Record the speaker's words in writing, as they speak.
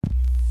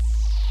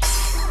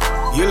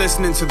You're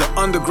listening to the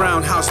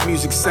underground house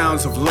music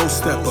sounds of Low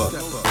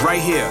Steppa,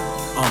 right here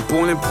on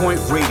Boiling Point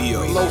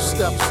Radio. Low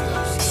Steppa.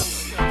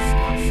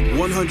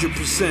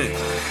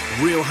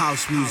 100% real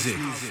house music.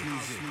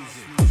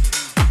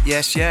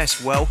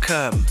 Yes,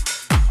 welcome.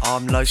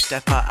 I'm Low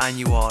Steppa and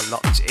you are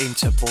locked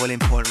into Boiling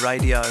Point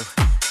Radio.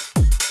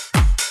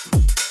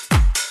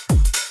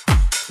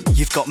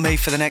 You've got me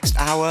for the next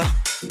hour.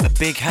 A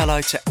big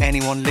hello to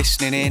anyone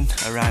listening in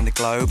around the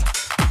globe.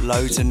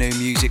 Loads of new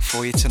music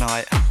for you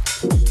tonight,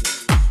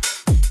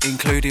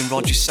 including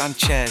Roger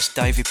Sanchez,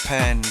 David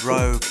Penn,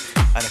 Rogue,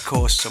 and of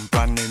course some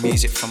brand new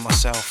music from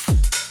myself.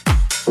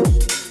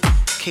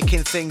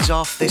 Kicking things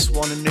off, this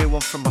one, a new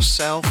one from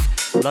myself.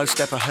 Low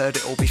Steppa, heard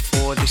it all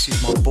before. This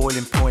is my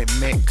Boiling Point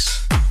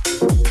mix.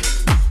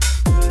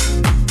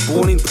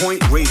 Boiling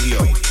Point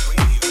Radio.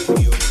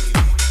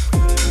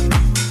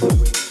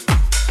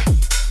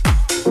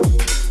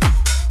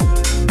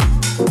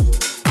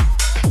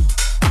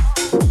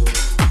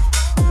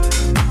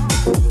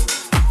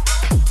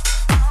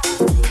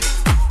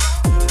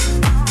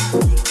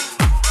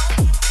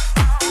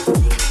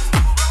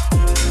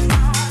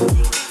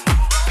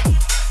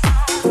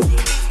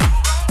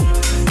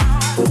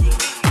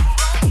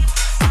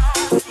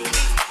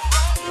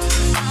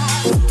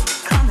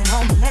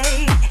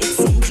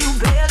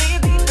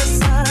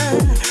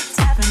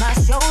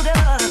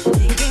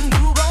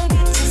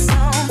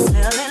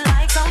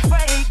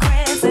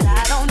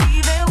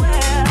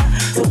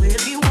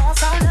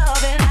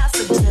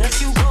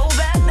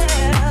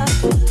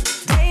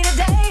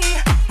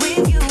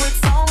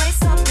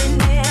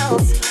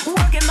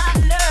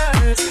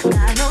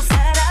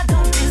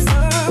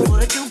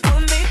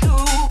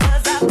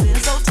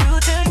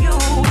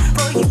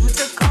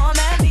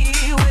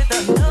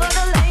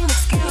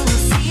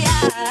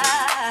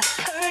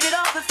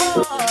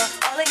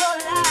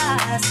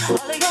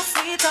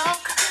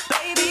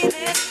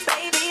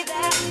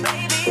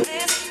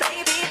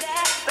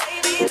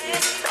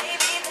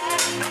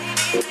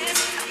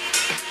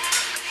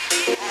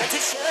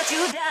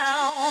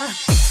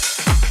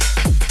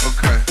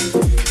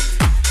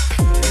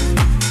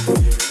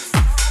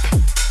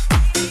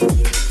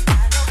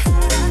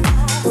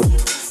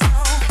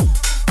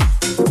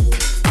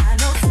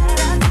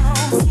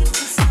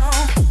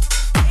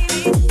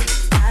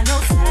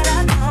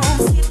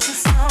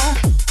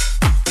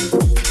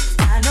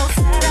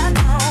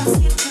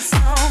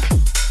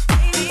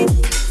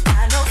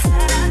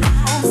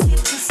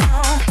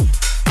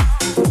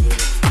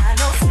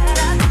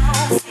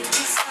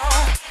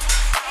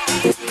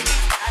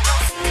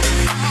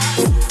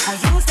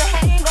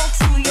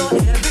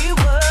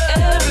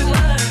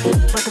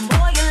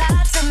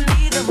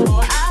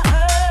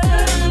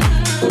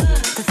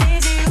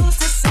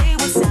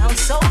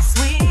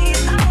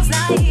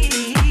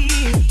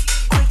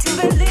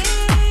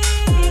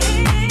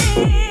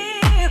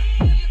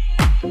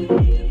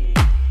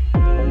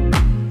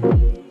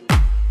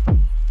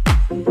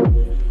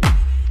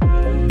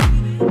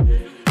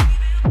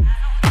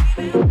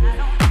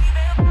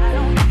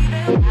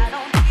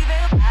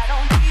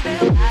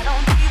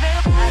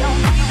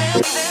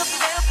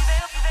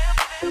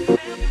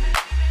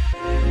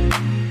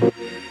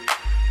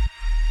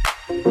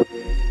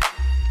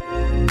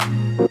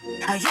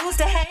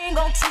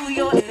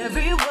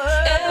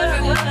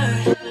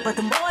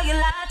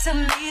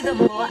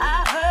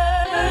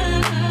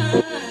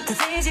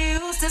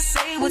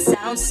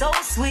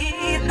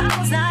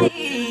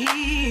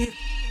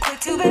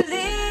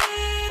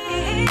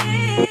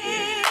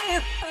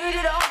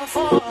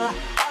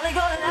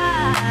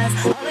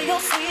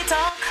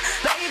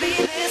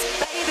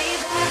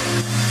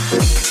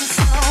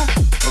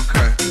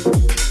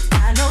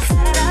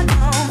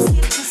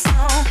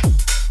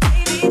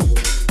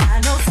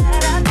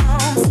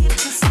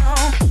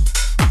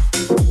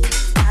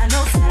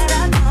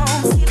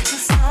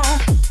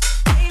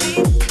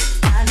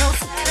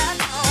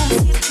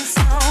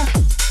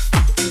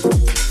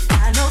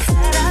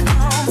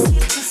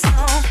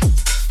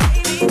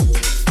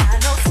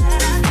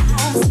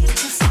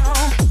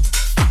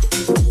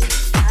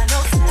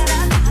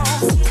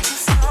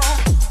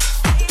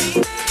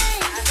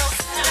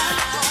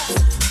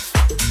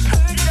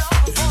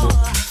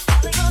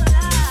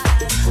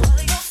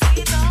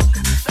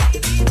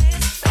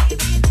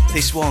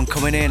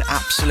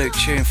 Absolute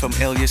tune from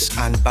Ilias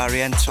and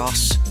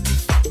Barrientos,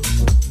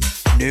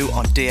 new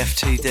on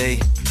DFTD.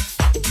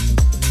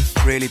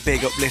 Really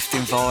big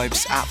uplifting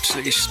vibes,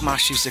 absolutely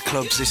smashes the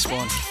clubs, this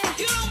one.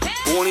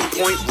 Boiling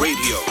Point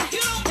Radio.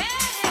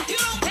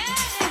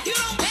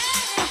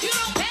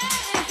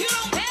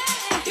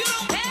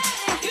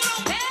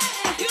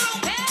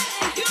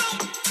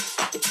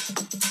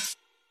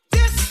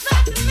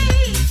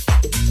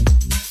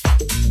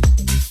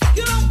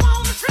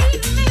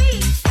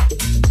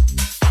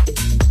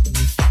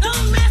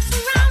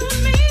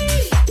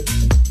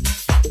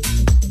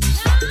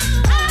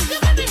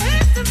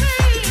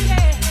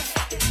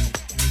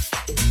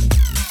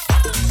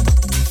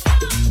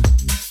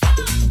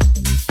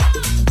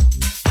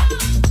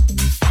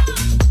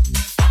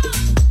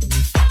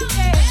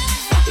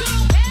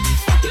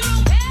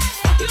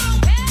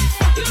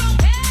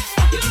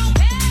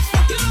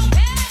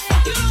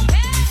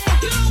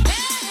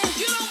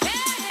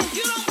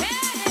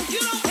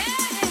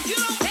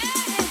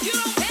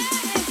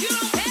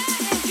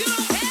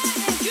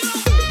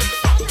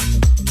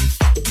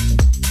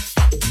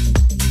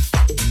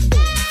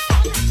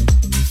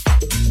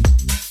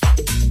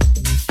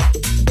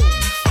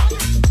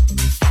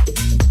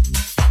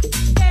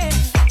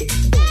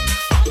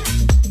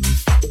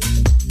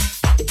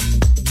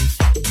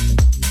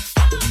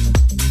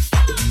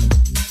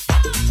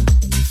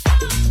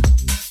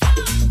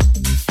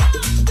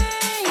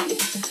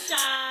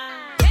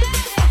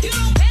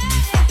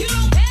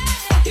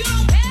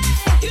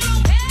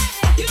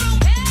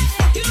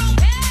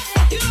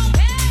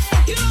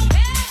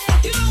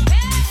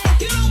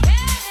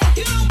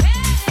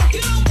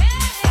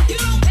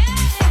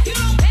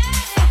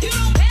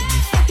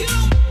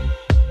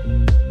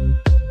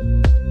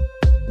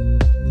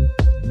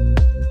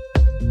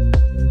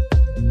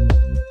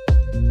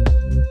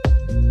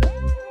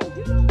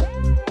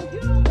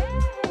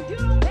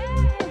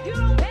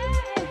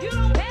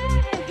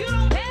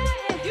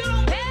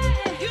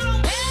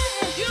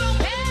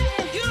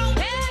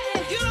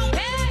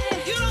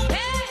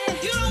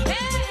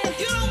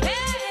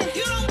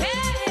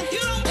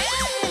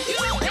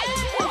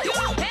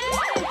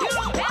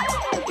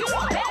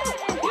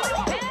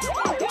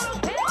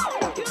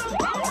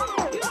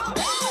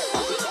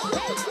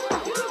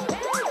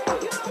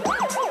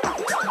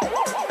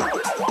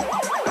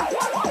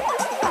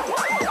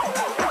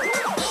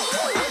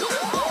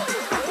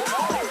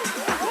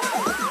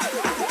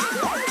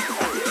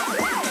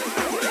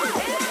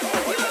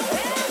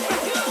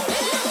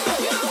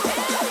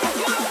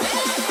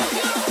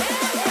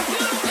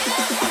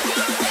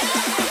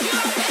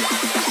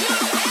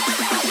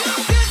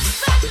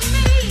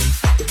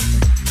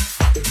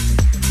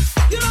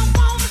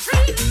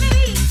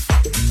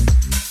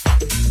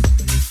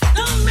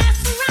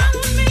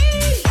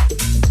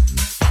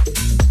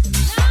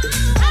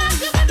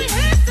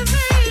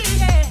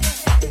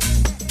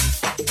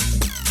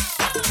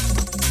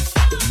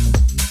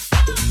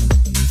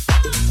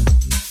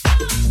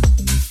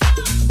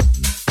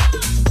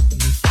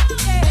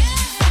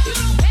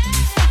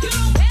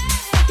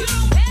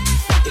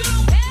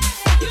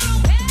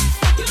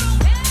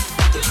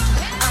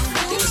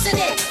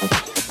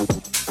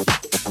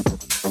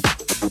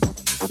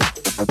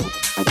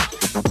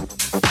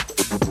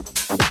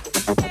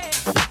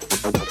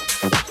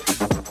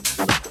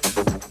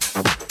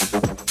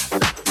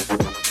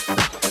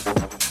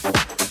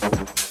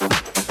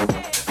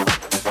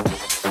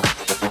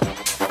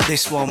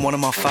 This one of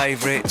my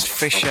favourites,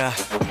 Fisher,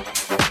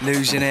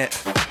 Losing It.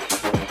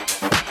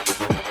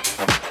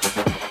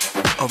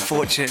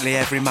 Unfortunately,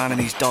 every man and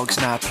his dog's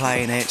now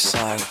playing it, so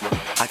I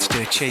had to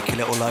do a cheeky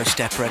little low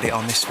step edit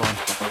on this one.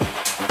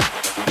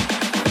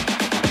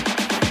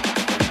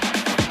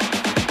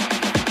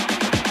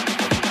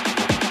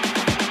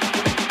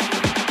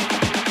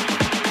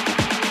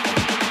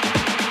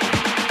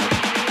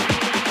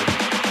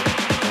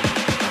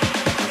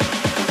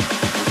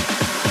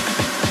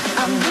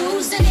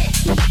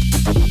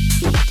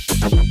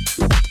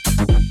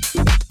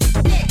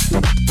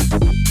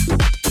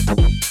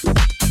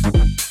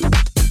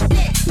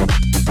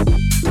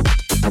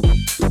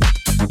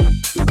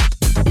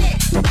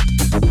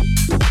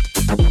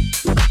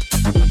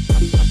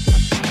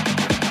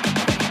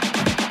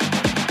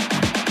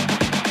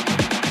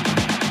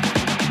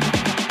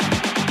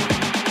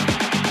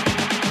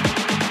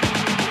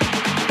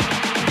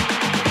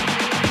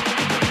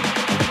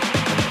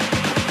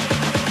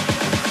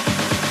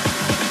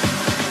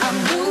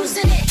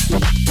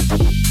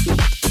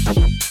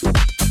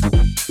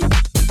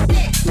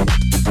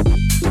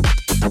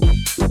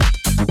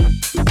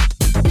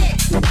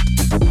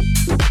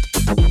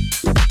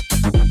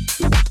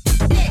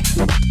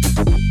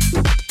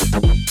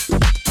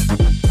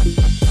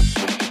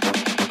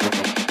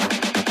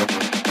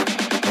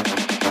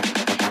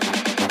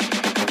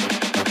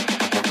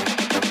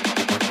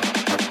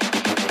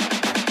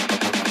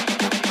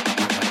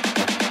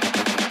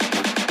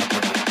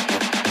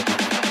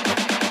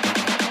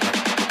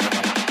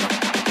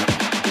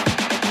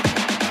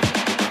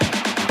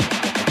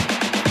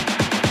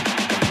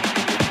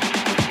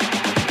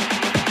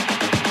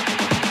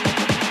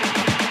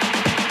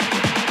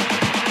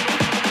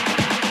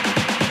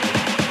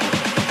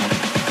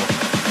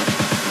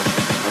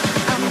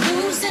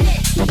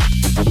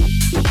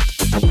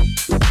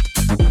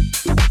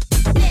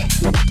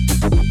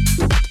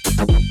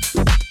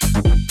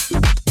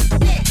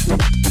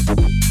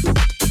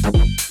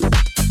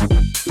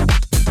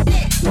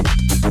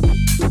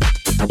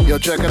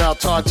 Check it out,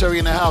 Todd Terry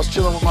in the house,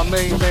 chilling with my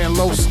main man,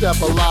 Low Step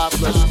Alive.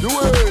 Let's do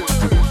it.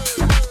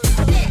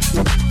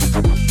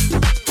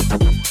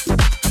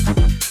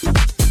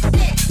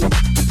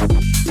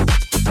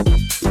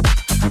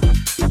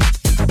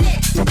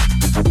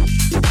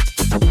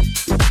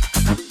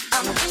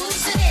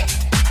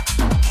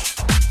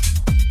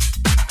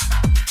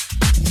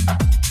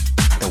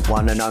 The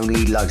one and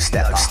only Low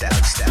Step.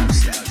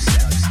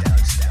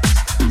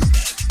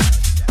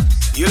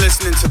 You're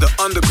listening to the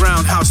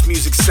underground house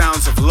music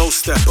sounds of Low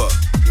Stepper,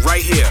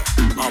 right here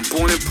on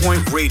Born in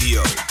Point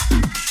Radio.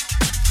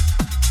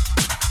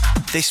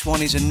 This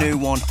one is a new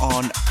one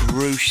on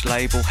Roosh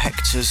label,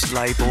 Hector's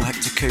label,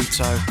 Hector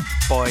Couto,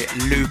 by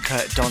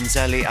Luca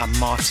Donzelli and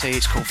Marti.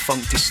 It's called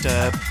Funk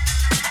Disturb.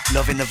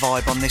 Loving the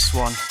vibe on this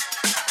one.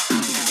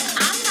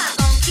 I'm not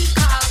gonna keep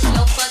calling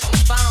your fucking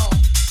phone.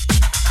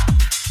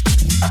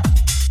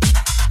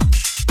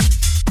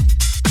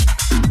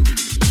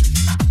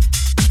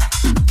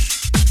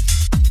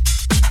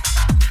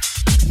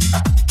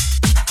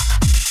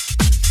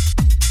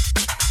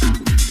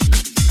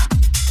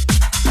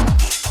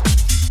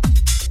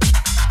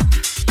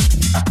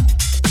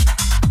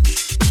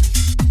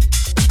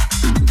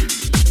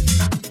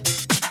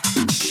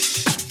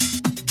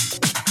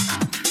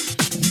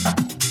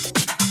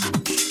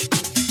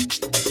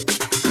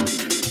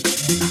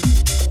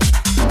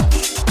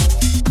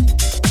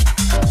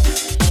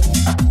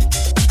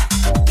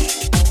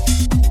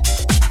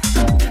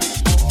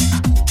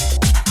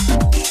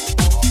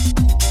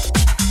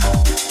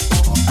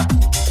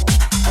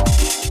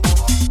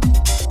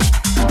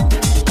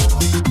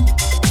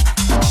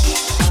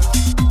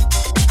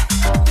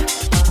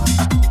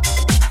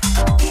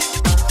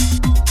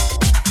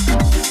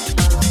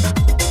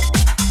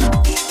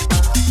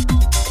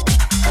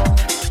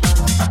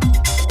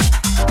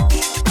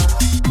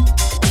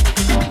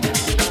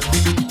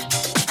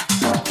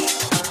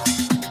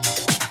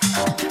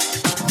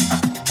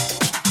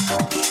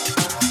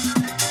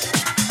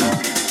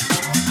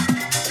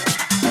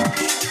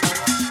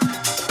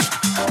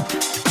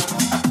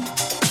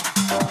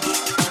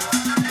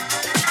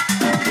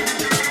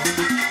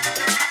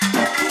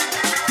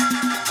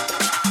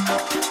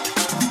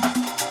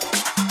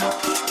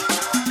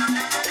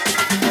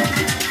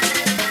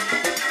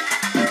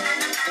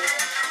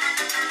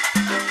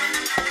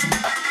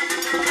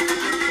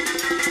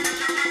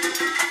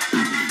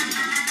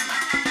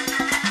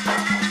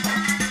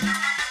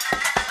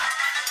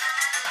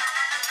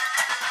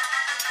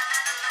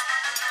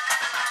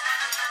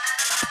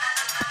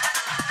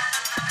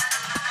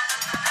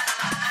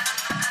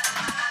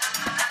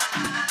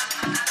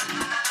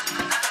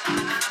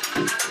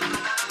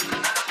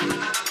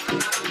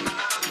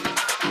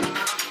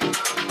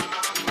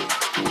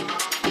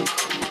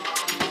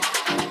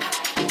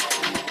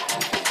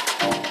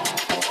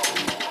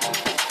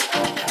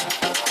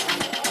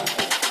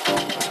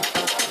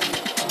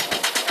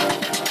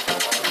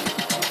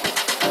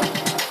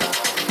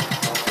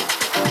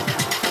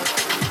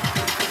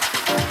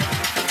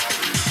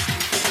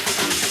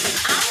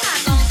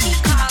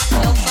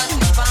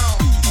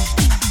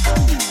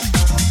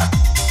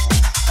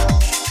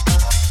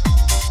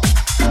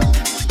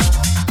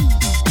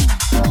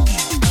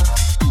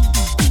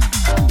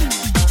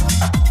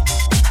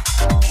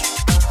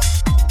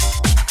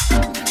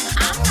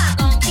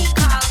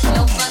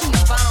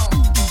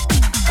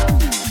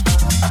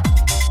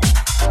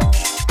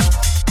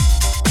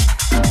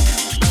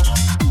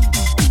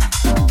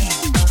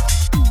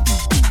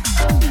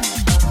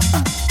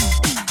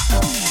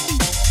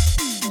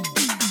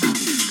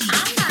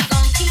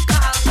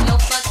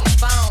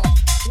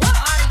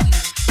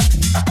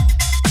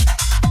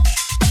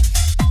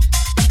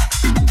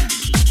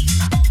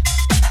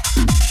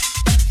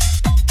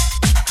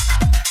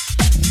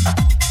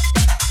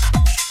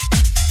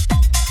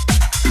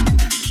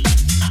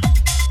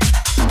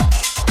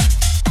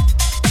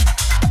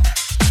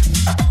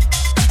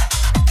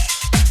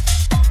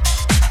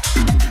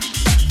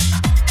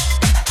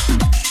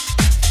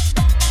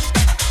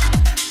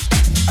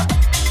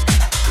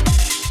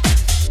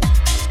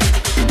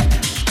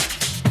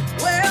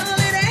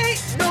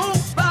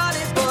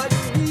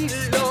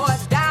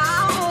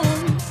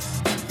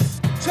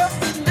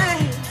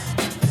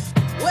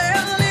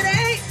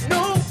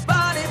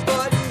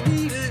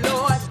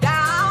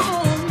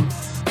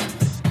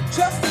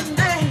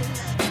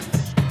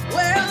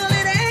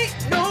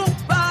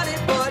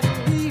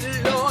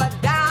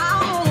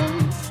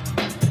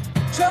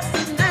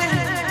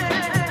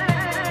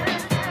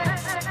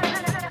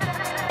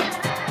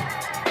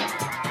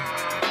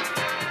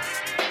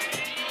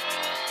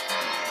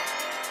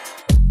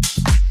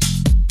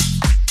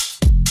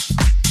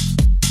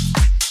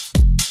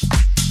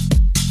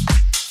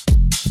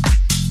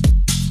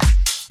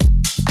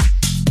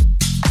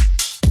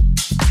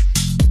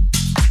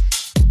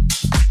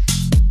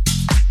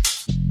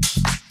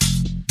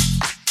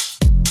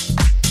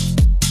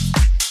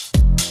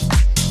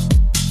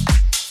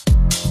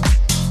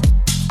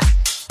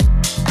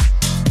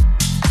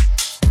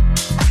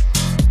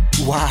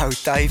 Wow,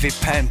 David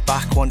Penn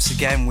back once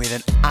again with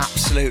an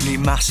absolutely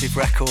massive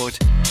record.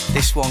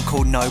 This one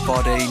called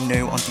Nobody,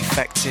 new on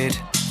Defected.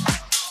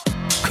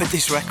 Could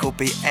this record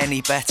be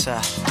any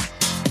better?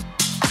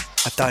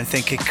 I don't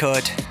think it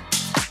could.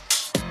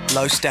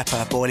 Low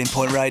Stepper, Boiling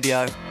Point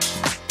Radio.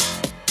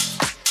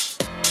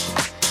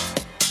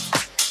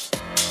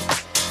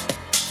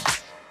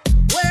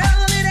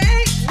 Well, it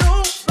ain't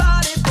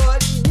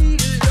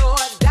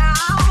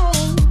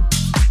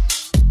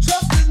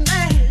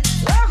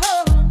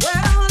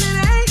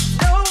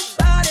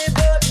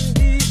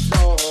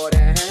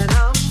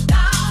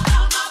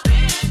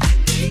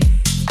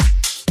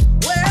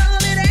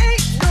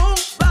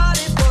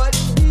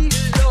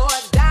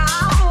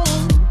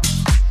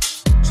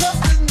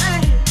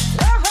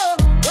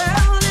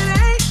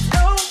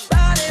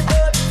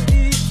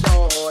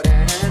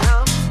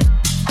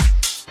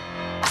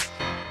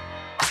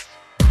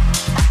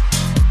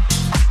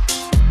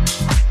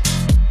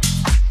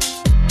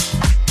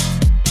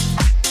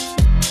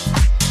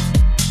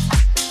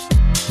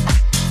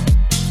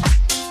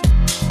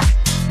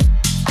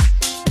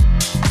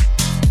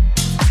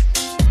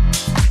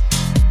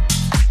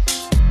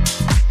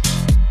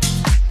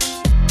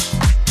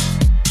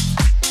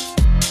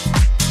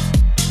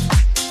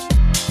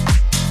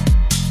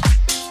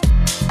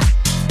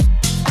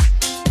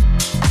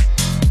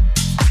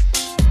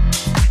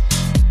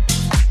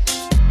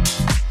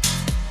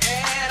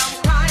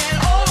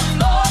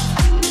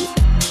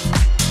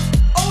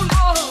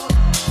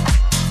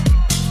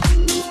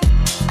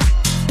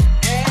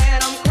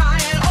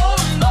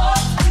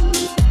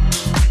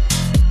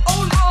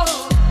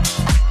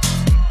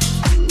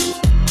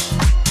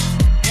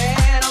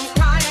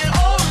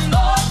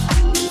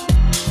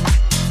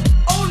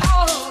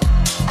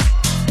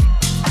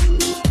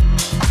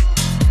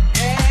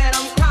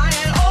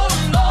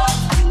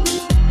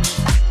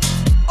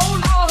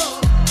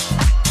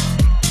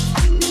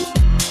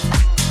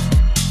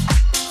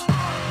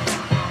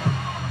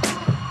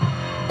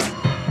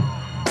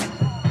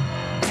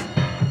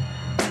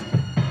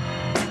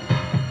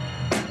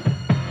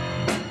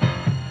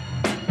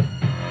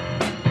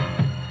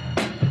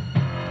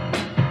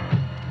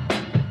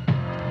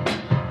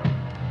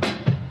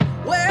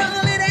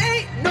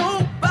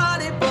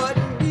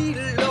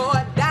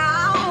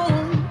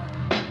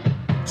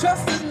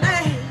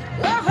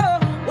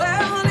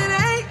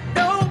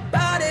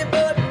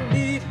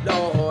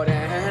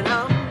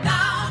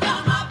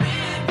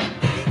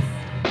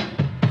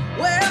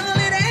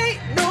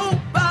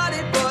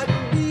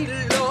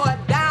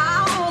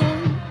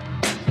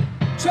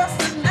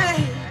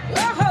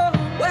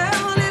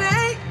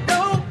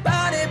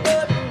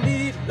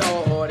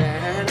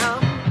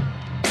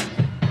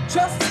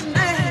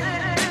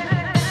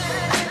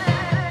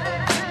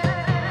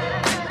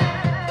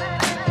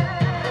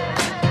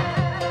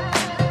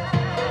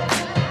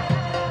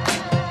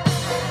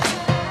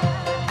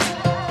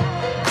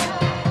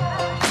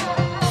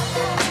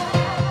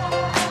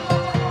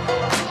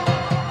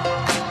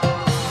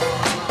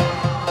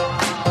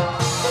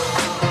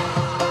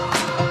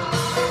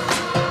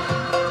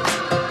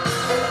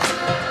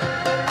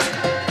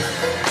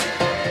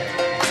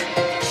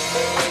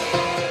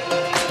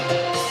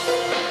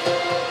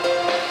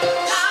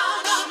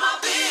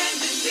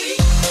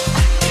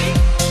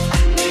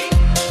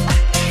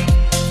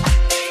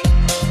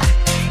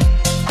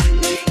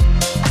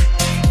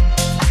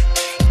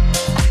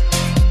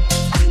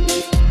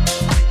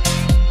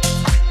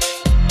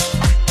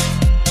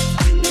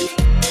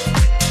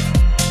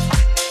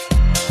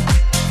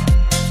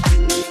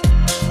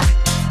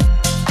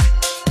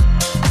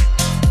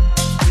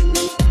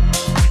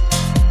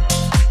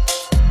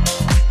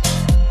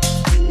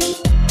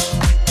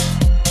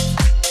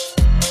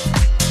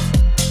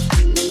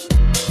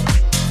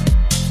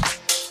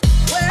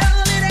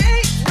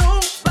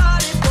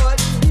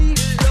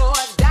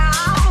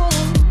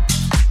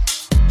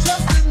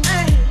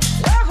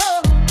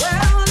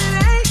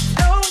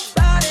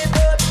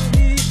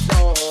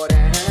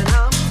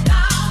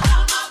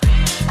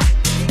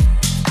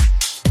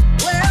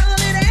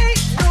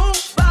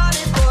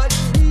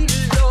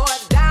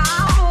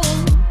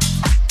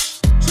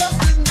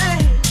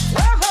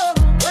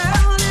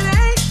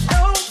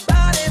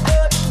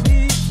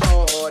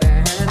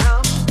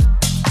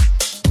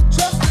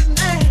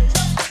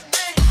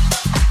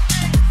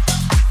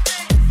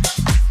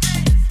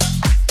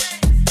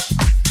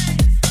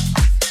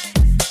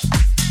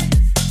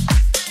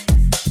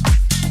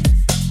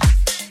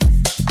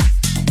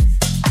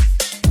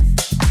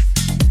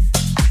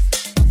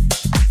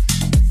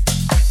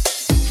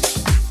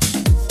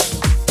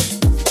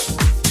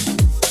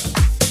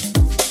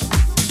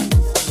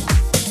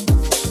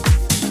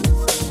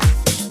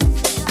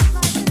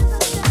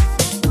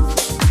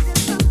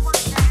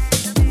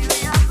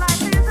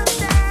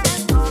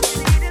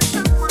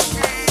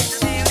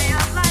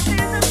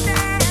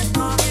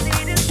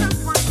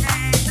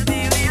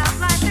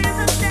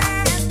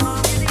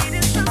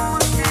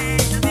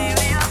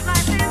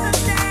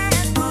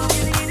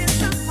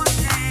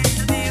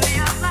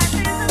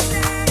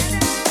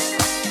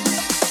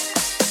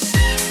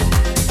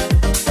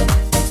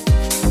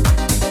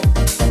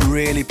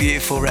Really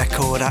beautiful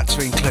record, had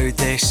to include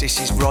this. This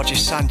is Roger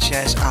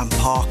Sanchez and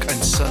Park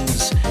and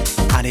Sons,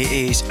 and it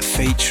is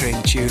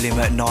featuring Julie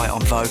McKnight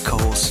on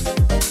vocals.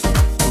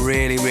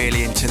 Really,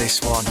 really into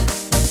this one.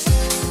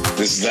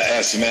 This is the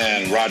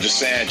S-Man, Roger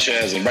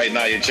Sanchez, and right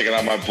now you're checking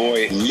out my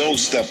boy, Low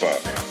Stepper.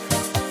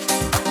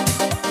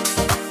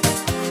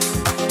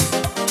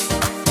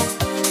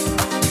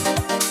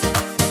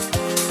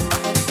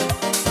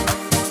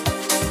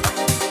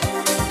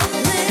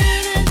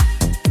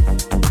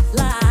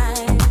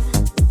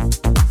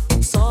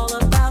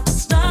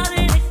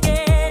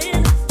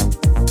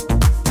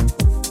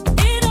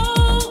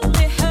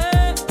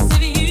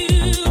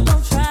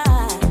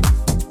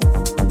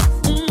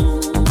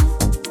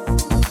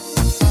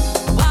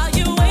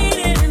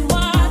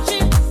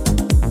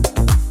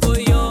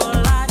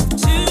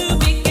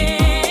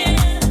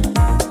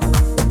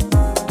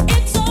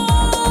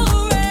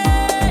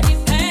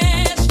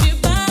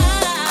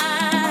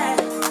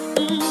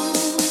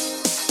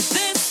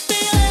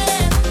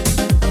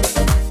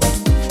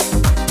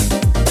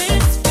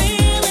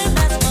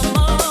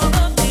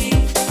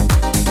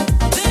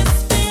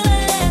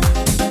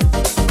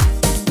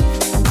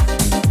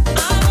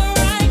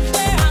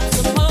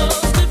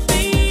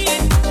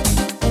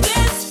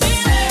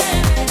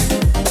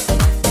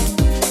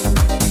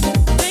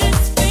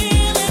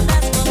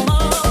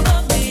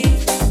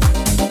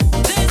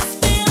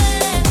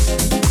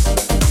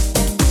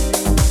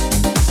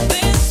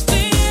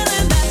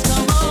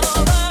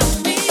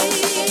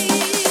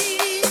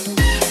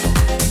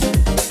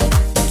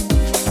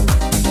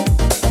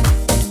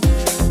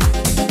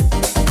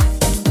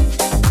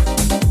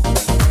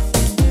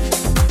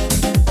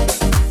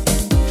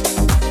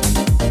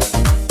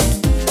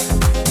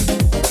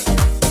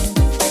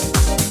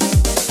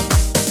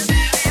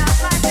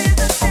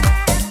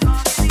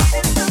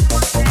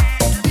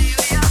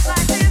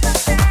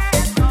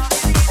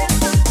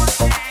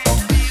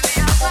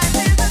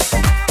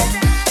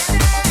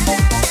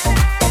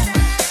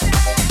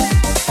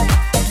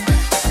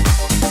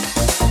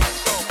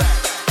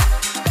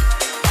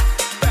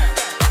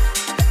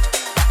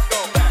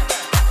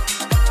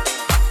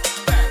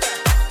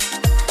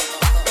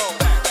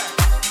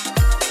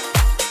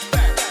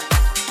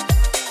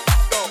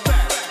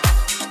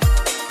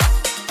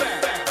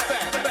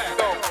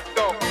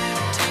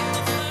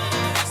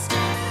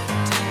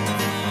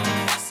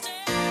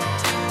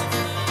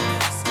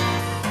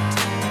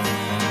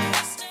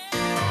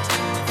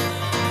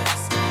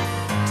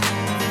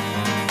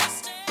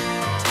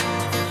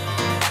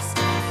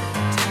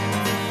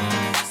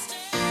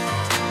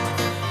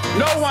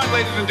 No one,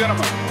 ladies and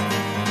gentlemen,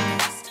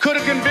 could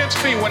have convinced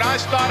me when I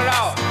started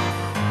out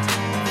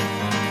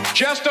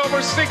just over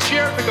 6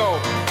 years ago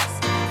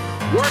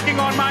working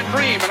on my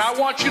dream. And I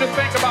want you to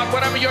think about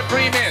whatever your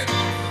dream is.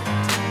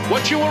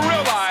 What you will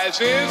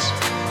realize is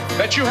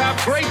that you have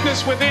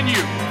greatness within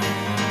you.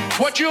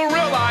 What you'll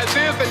realize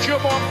is that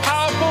you're more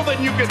powerful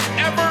than you could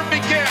ever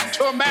begin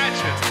to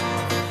imagine.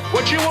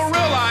 What you will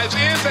realize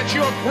is that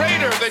you're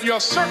greater than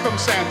your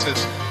circumstances,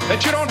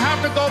 that you don't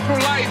have to go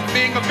through life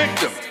being a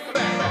victim.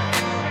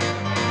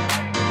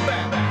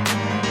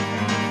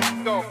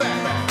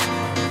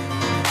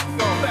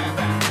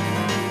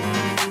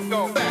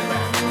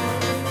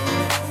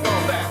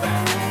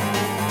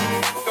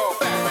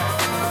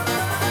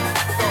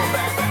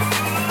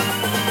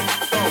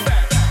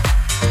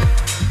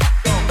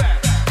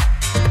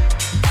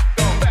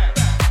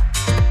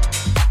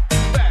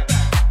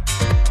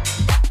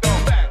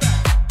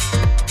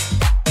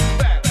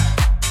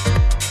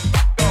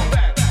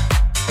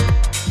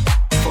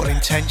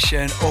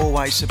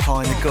 Always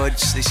supplying the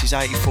goods. This is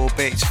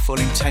 84-bit Full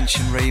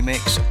Intention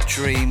remix of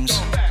Dreams.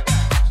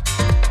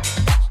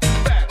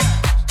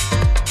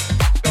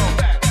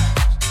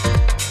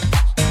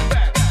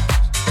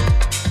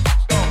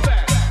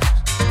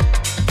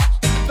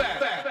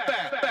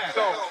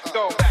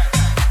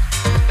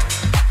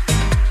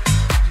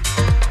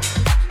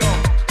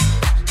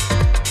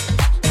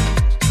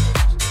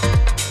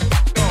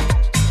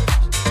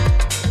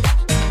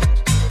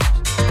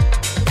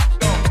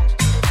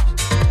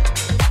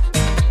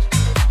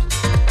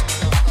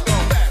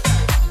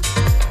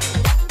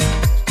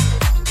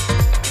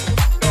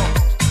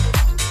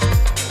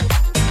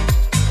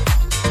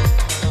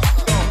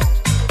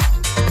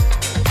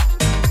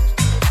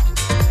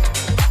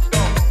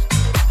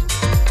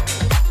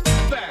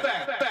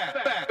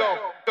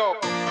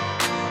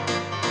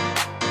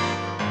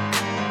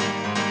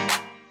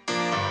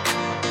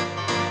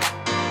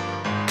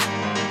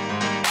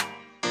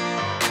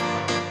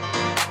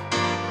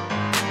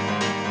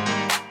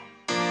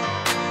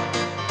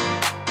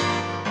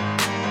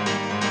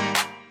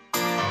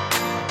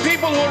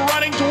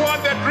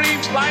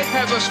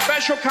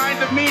 Special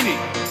kind of meaning.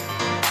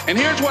 And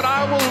here's what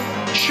I will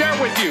share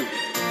with you,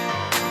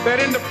 that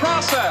in the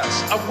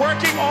process of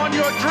working on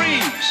your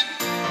dreams,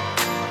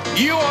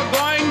 you are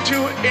going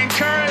to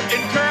incur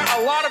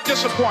a lot of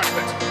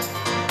disappointment,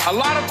 a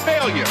lot of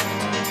failure,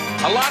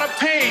 a lot of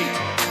pain,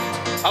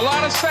 a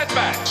lot of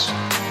setbacks,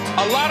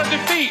 a lot of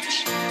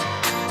defeats.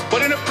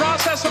 But in the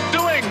process of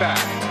doing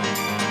that,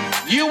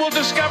 you will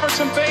discover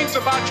some things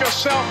about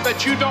yourself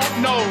that you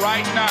don't know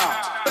right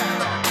now.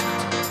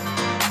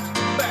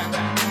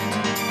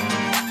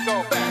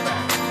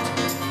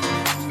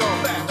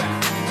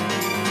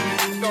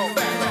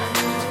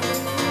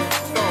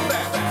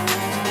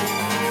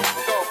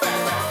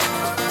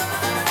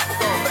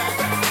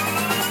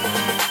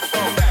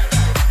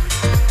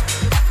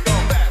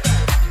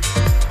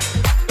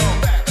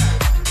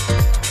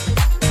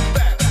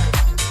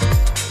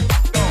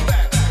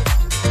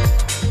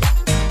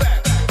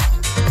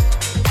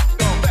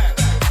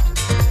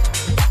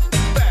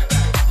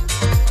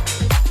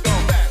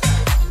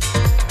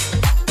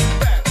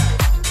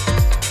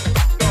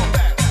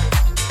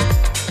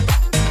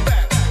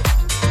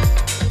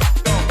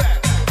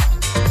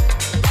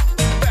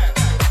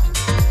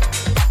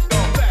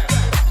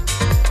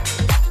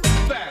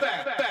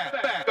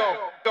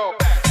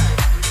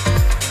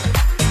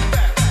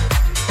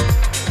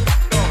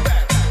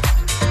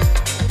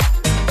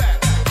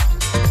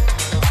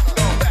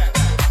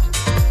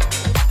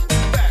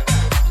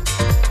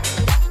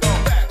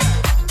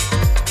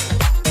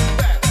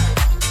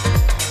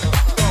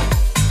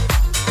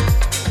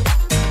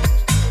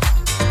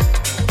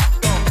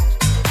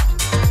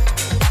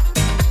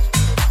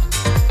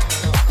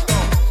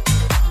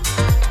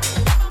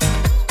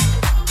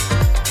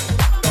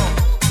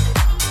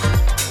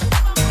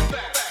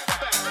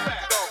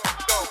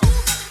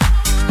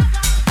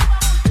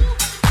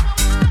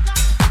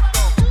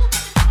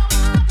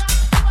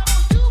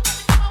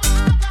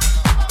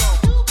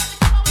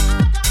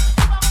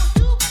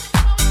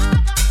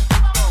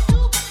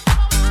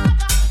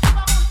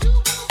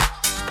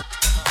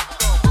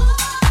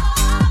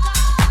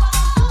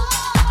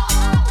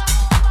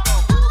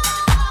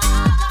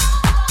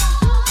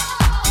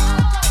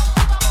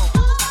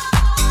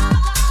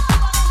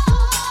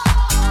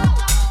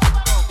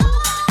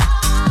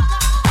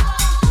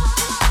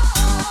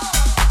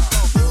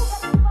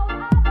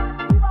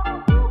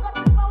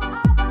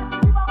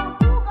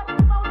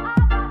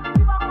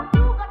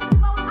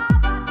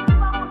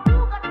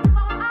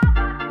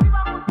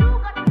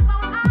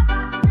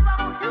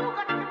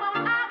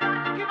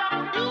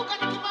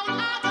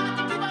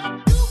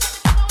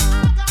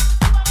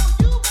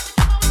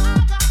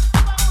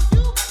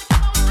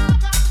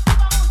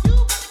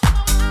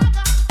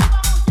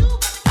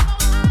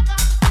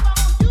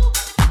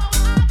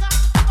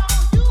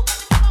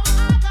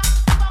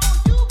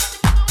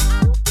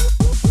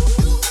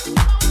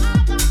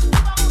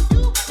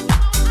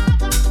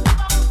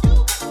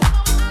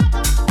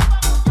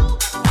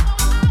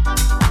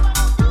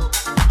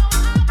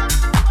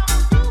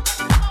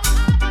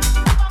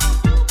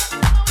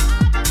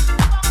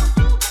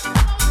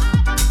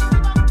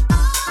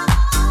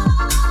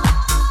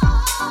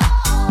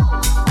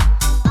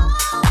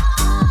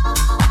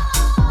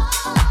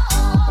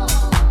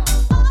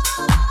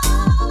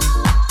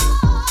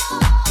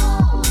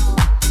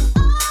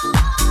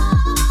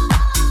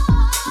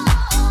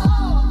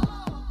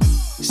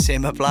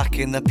 Simmer Black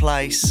in the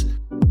place.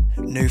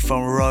 New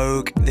from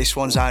Rogue. This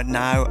one's out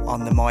now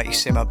on the mighty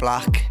Simmer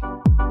Black.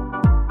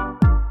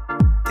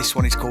 This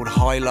one is called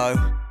High Low.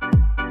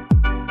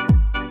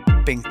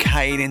 Been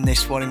caning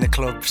this one in the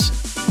clubs.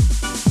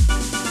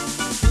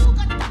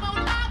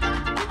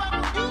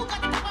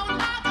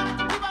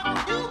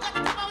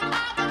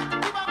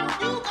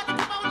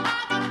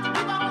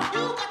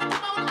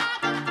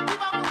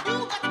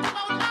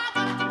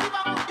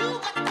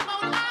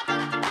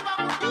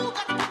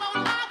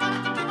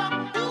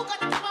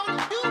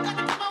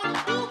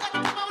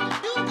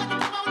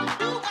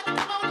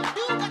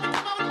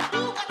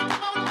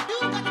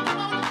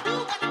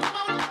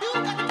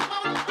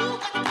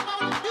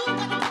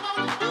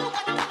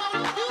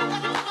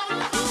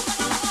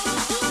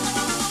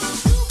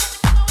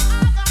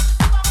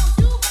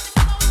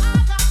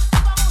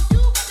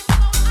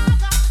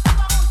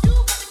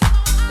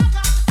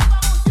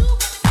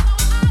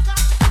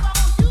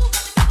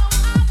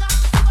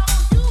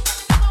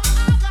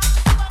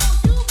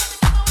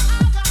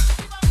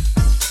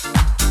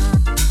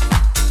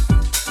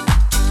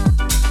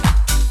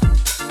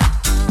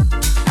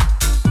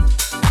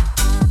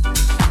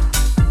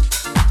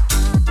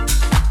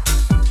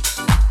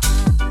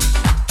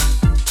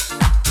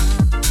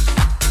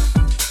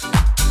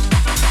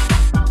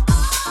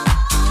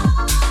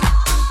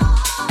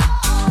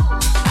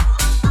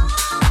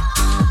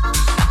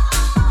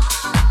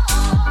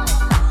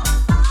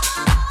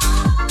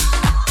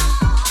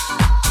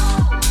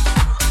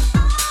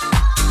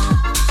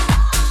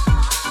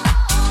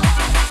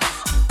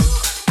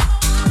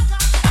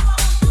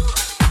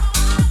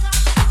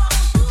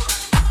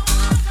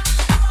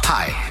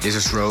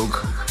 This is Rogue,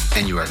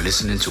 and you are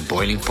listening to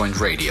Boiling Point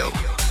Radio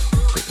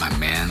with my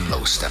man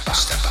Low Steppa.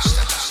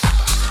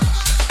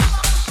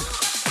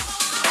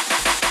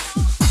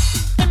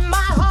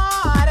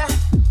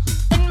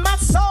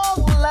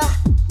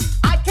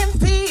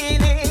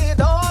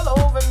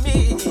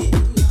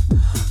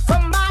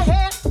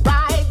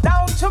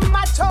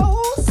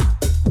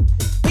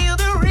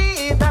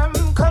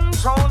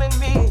 Controlling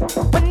me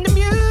when the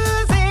music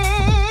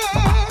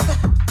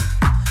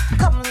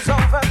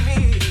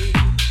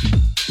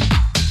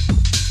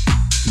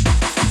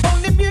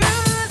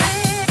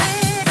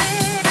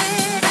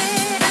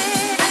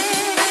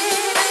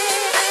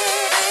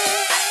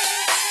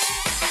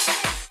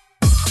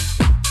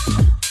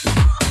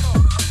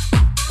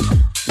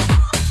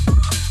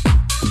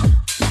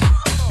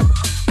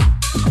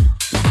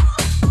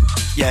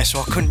So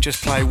I couldn't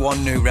just play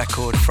one new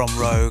record from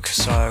Rogue,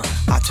 so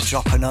I had to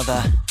drop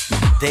another.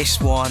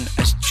 This one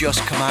has just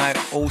come out,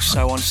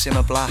 also on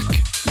Simmer Black.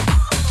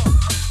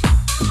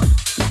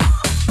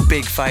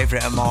 Big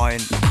favourite of mine,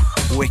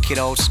 wicked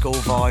old school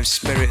vibes,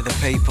 spirit of the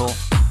people.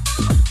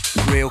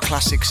 Real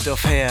classic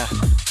stuff here.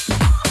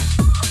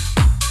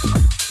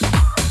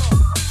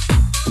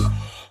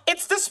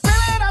 It's the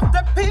spirit of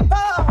the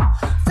people,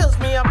 fills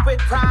me up with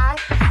pride.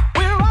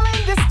 We're all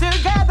in this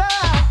together,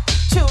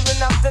 children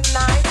of the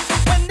night.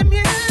 When the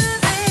music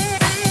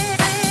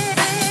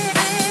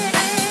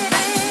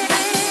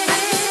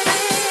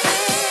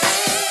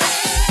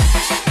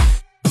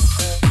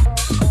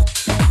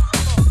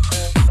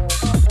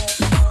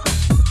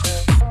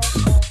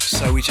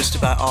So we're just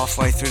about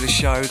halfway through the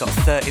show, got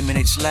 30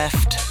 minutes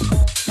left.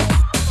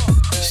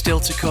 Still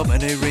to come, a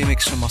new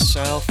remix from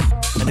myself,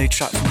 a new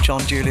track from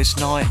John Julius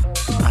Knight,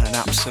 and an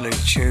absolute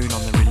tune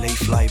on the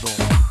Relief label.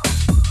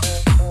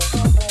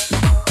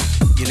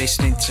 You're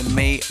listening to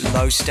me,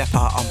 Low Stepper,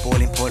 on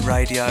Boiling Point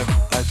Radio.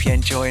 Hope you're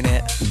enjoying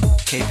it.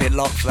 Keep it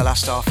locked for the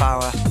last half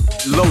hour.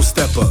 Low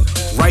Stepper,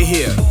 right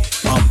here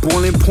on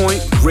Boiling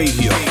Point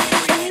Radio.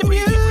 the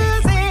music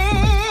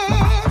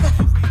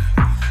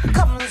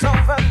comes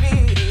over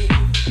me.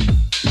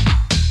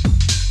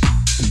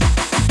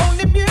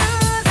 Only music.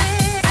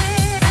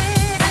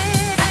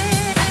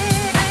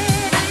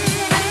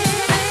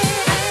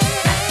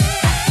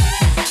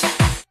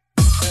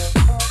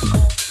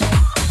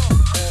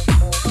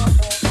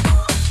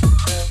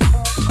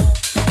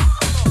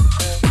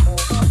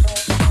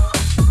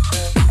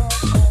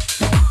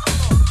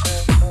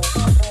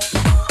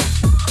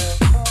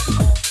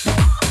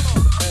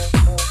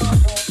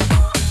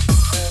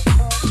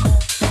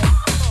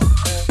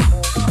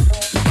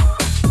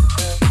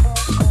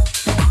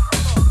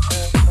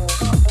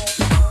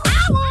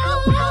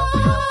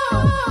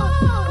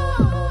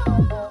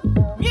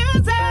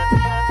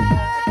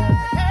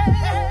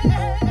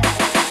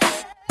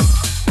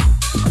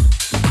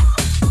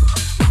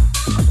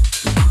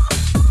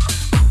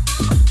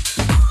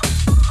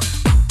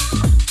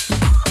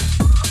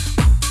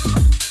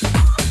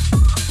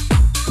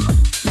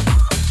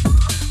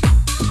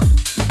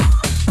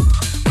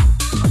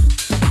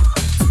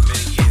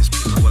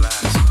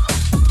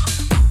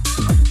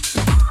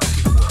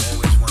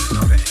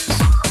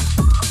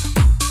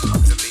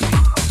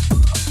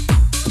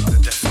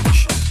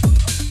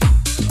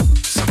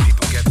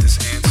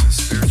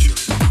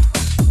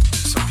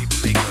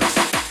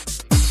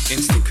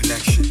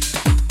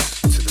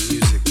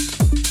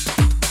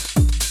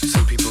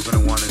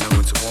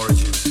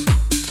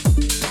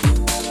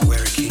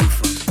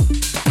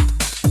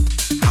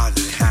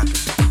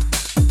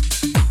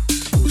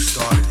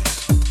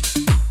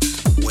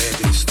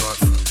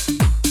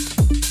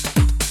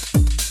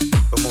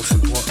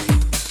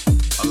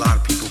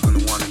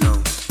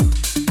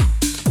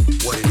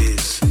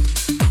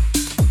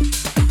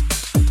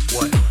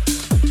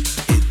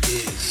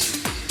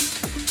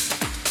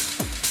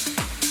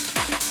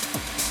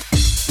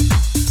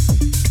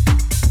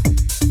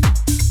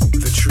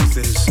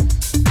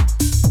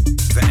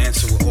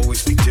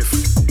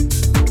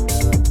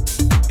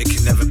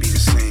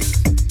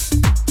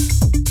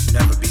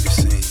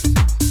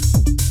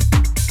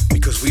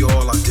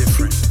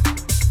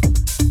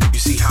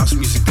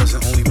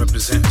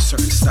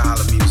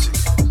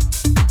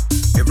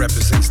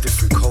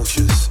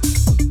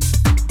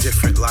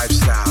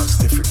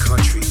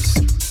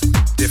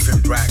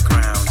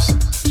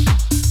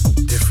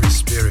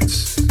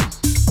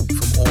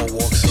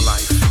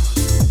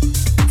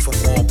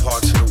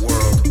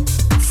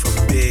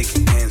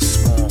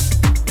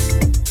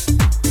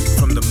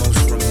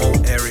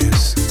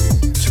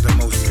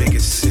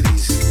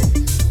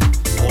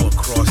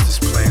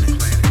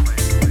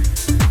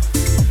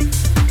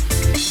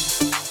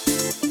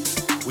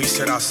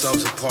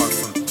 Ourselves apart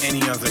from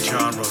any other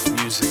genre of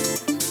music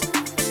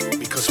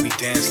because we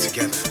dance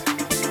together,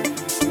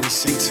 we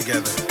sing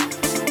together,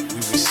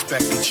 we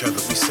respect each other,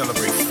 we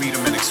celebrate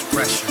freedom and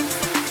expression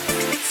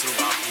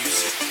through our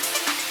music.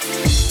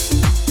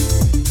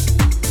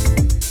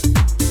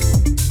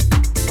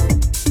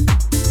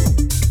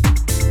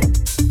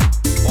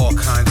 All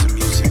kinds of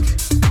music,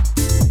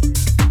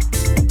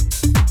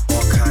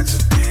 all kinds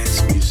of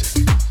dance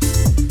music,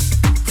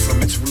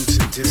 from its roots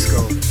in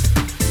disco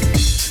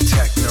to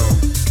techno,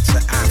 to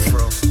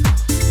Afro,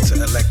 to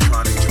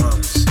electronic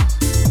drums.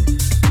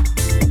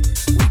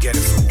 We get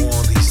it from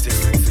all these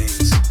different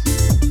things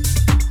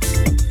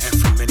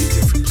and from many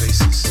different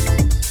places.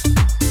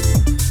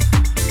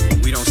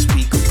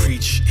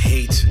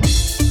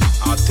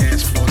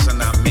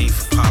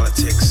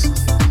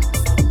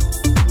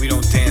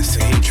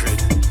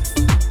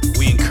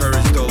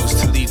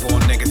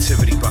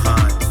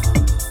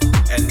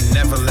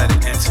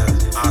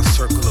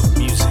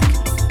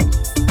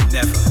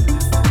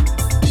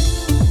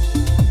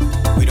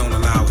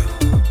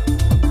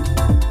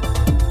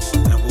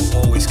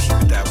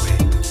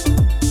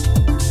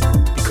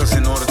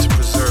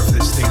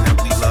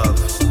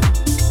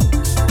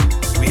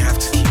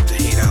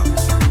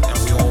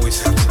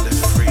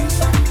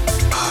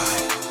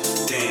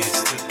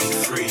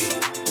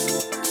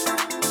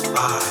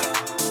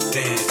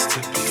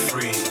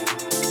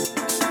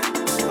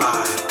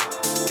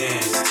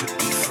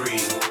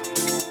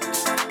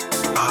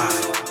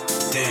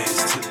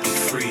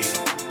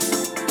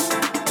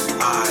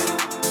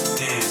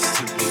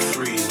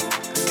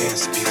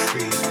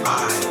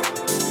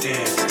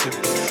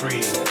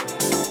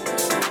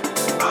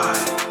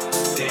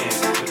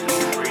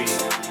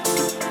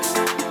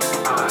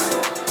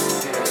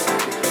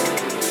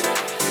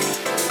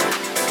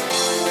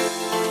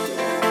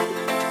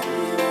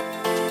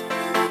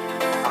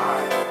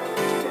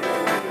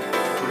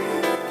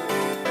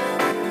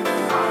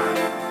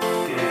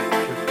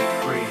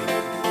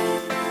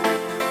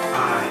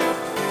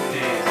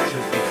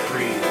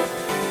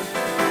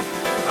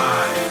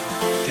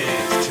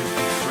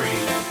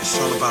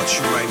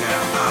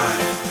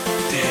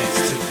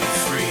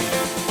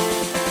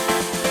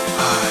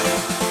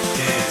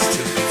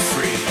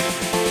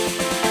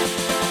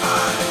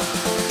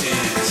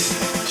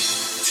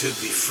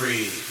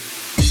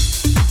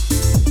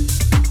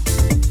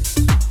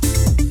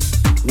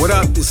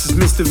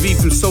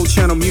 Soul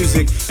Channel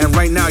Music, and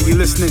right now you're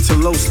listening to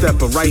Low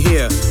Stepper right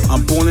here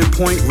on Boiling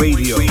Point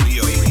Radio.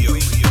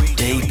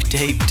 Deep,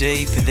 deep,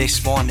 deep.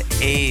 This one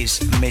is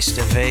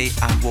Mr. V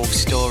and Wolf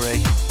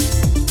Story.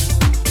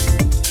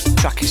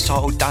 Track is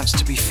titled Dance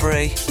to Be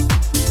Free.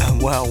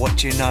 And well, what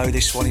do you know?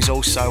 This one is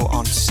also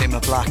on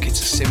Simmer Black.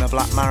 It's a Simmer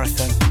Black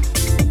marathon.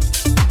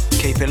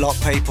 Keep it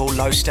locked, people.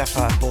 Low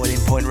Stepper, Boiling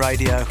Point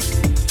Radio.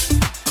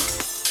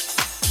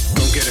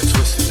 Don't get it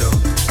twisted, though.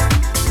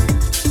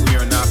 We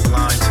are not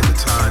blind to the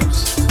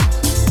times.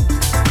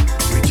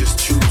 We just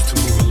choose to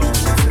move along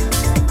with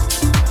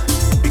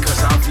it. Because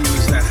our view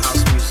is that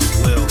house music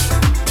will,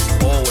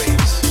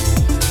 always,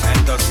 and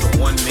does the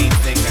one main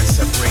thing that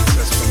separates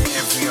us from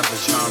every other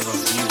genre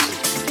of music,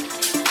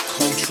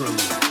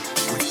 culturally,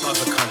 with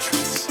other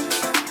countries.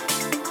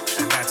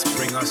 And that's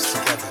bring us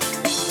together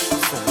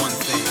for one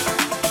thing,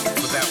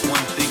 for that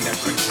one thing that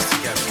brings us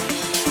together,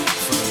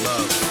 for the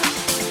love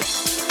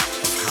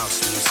of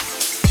house music.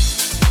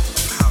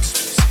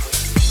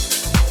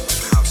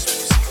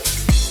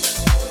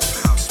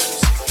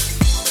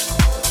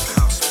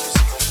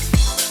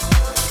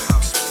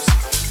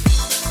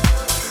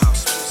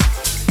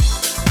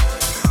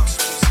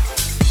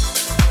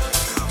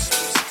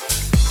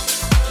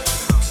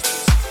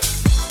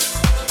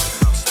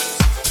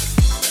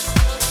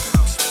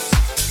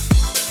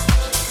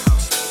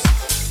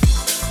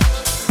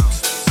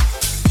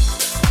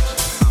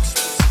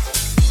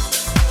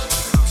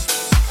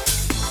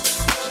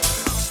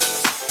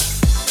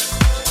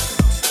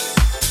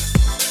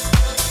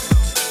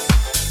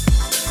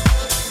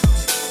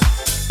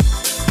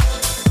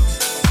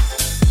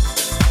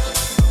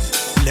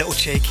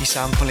 Cheeky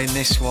sample in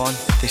this one.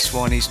 This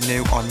one is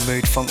new on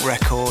Mood Funk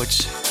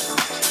Records,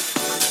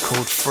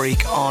 called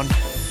Freak On.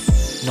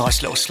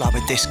 Nice little slab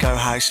of disco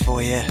house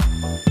for you.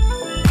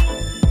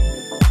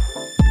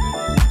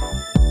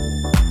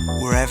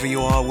 Wherever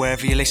you are,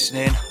 wherever you're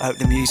listening, I hope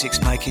the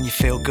music's making you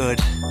feel good.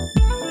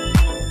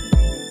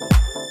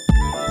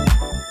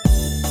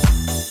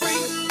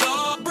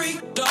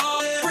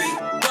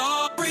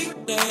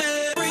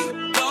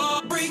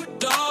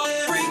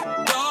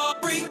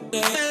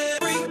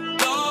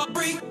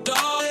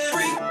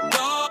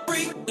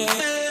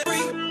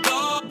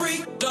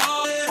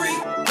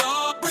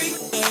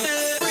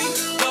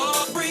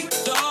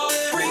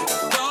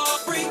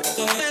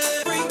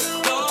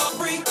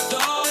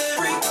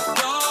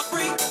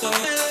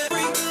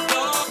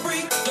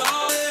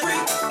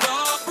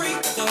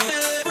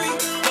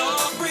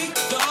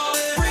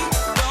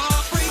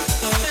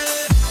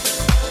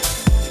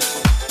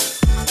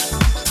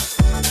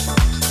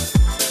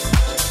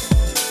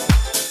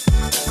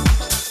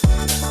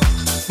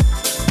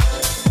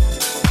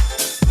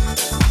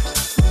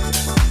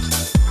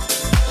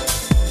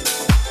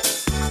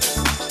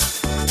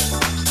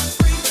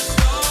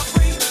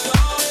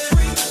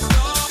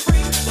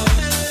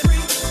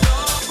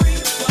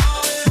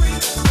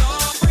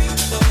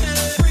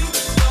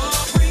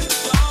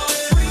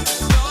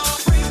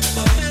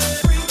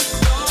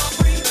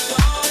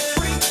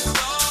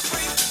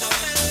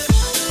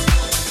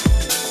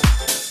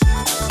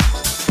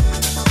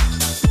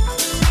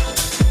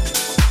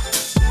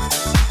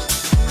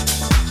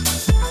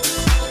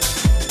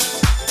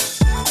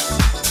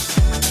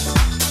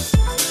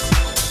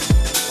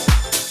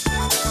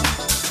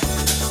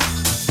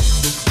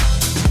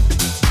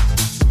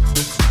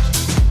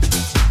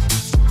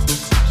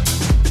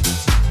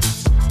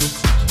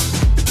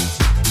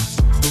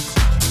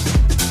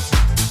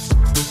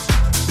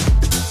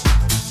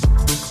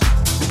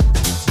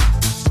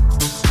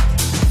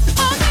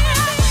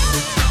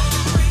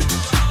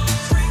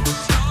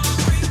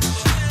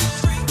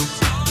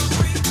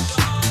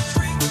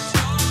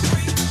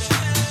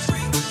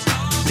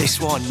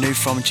 New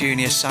from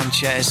Junior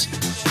Sanchez.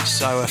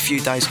 So a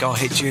few days ago I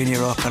hit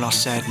Junior up and I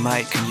said,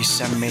 mate, can you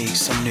send me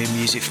some new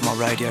music for my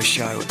radio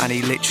show? And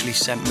he literally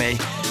sent me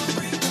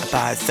a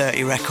about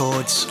 30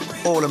 records,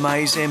 all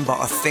amazing, but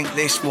I think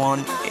this one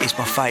is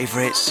my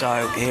favourite,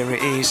 so here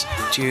it is,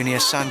 Junior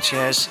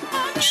Sanchez,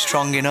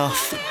 Strong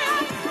Enough,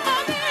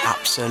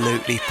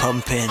 absolutely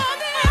pumping.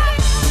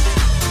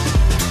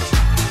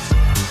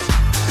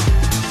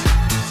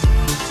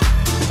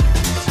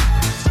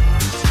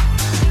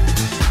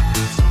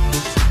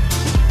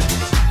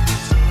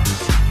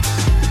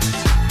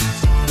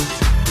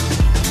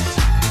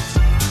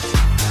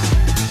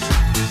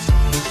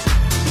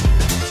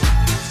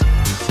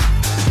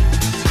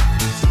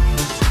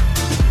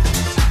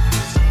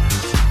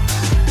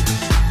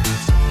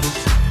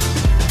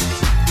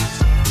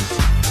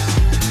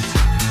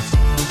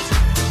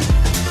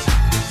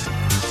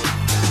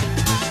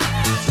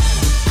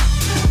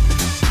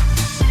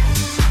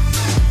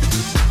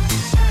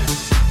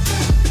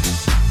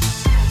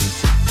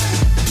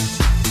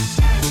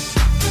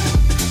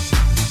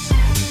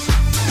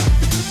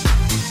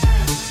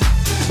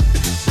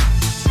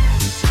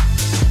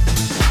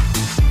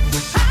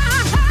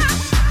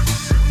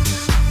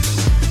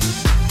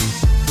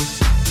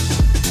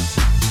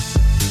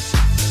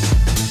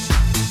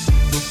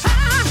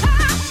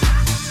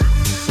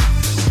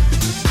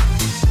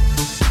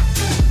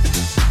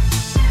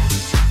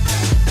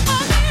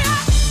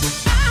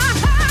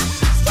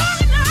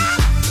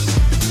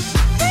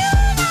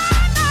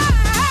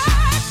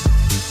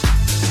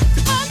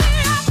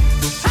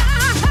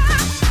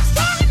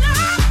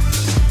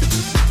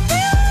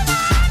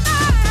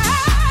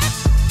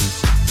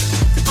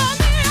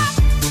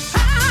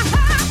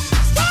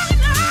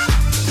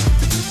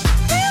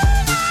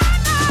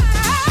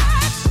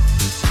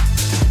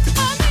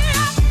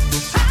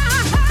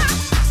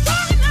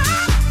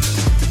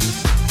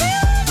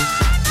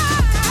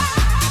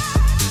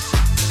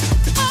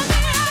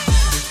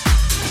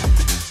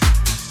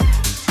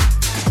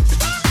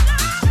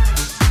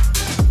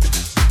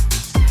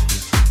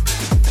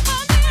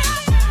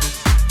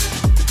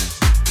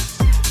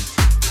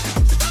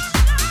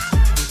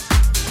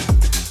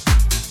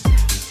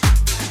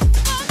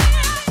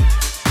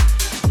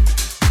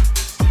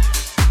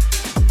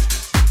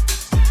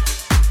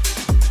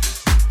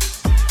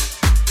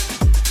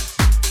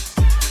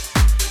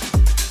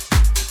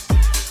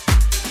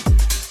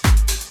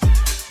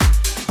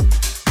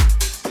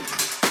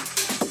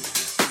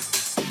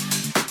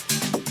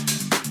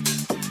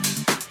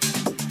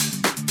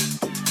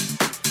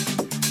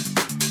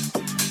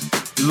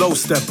 Low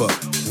Stepper,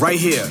 right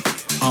here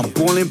on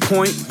Boiling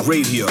Point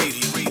Radio.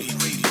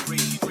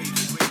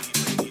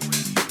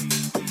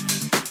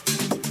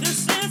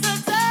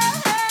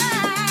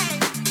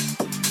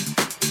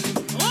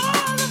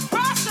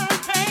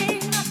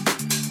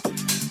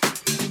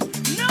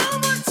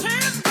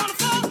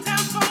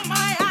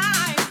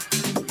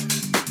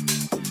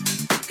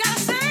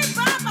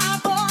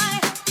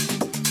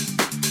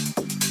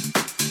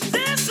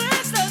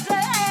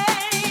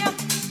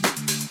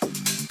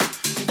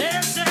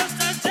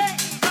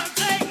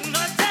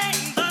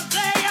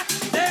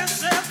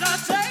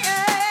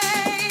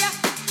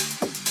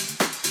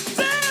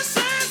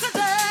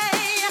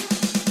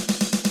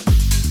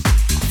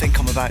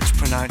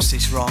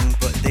 This wrong,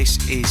 but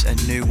this is a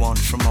new one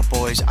from my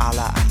boys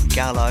Ala and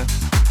Gallo.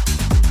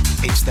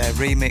 It's their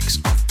remix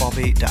of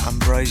Bobby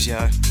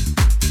D'Ambrosio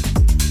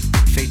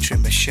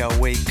featuring Michelle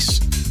Weeks.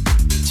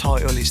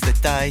 Title is The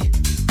Day,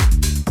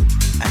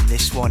 and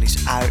this one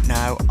is out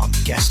now on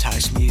Guest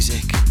House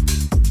Music,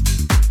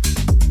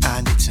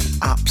 and it's an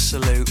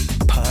absolute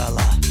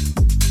perler.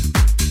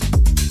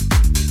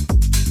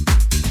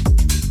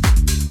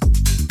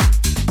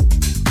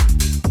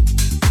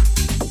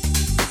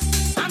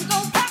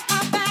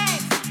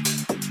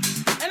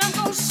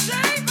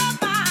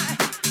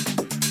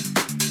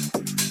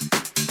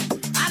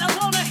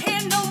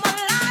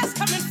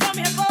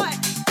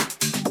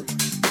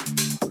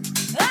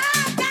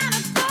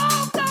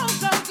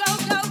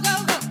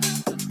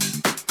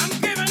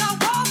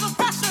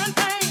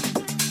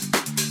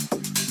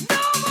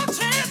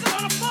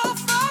 Fall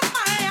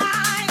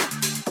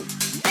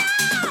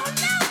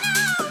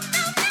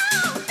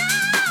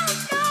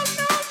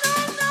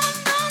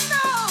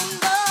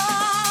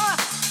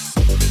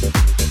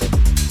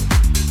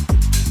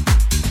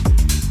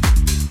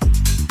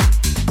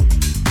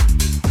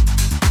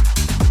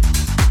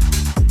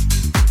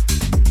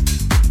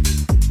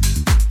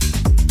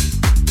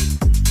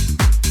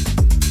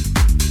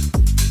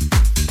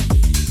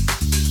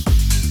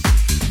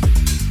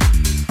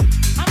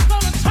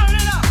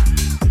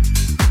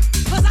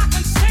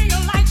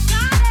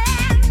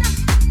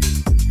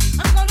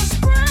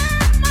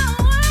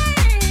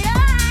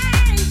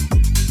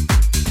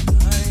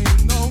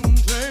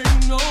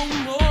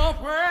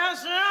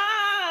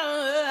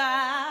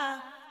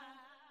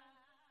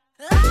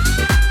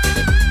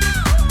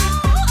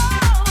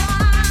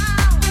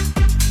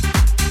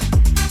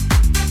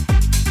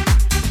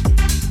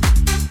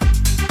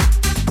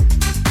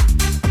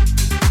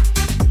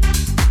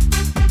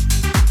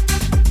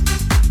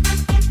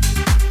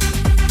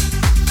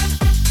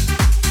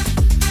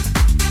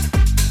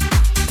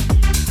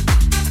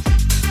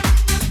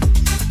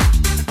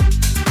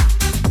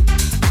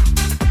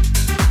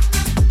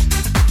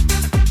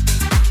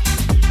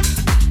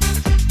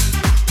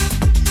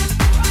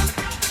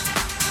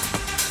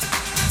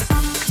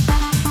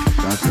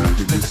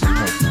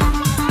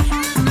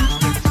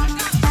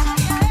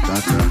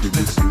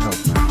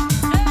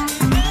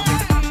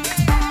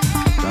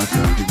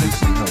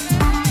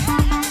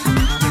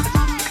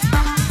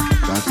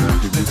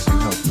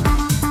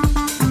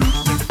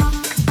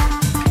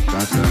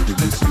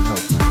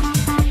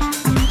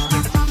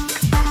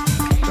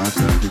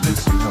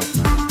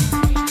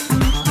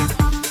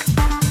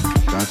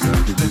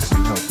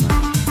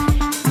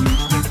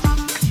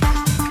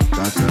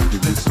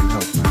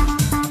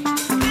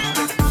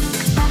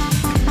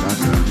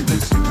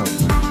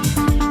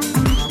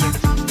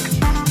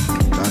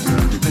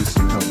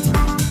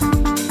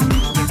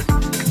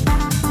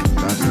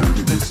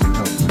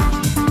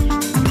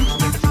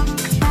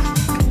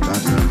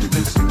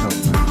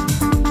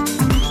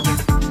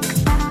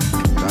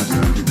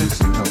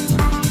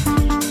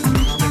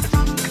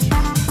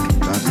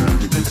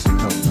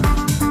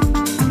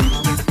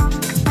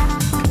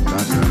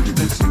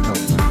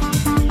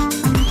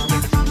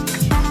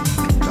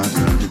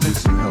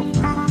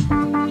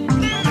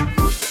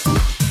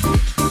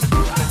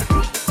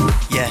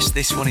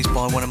This one is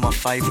by one of my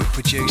favourite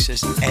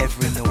producers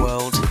ever in the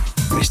world,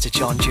 Mr.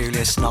 John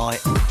Julius Knight.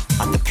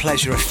 I had the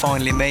pleasure of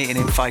finally meeting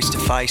him face to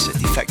face at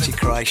Defected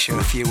Croatia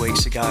a few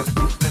weeks ago,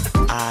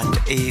 and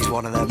he's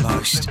one of the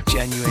most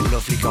genuine,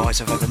 lovely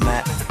guys I've ever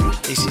met.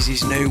 This is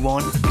his new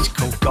one, it's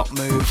called Got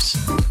Moves,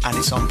 and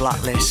it's on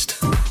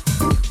Blacklist,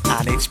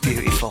 and it's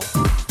beautiful.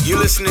 You're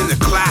listening to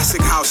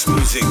classic house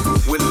music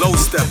with Low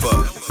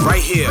Stepper,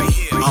 right here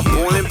on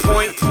Boiling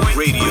Point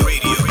Radio.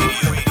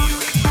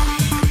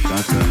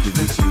 Doctor, I could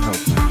use some help.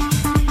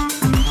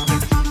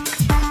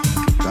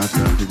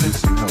 Doctor, I could use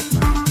some help.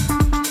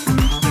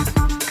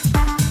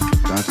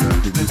 Doctor, I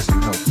could use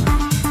some help.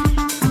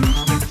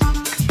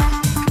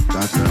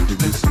 Doctor, I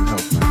could use some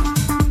help.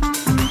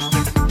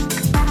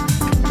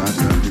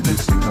 Doctor, I could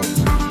use some help.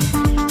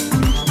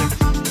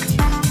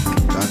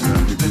 Doctor,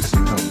 I could use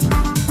some help.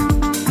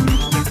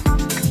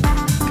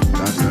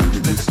 Doctor, I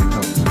could use some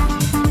help.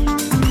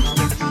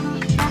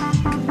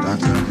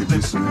 Doctor, I could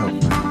use some help.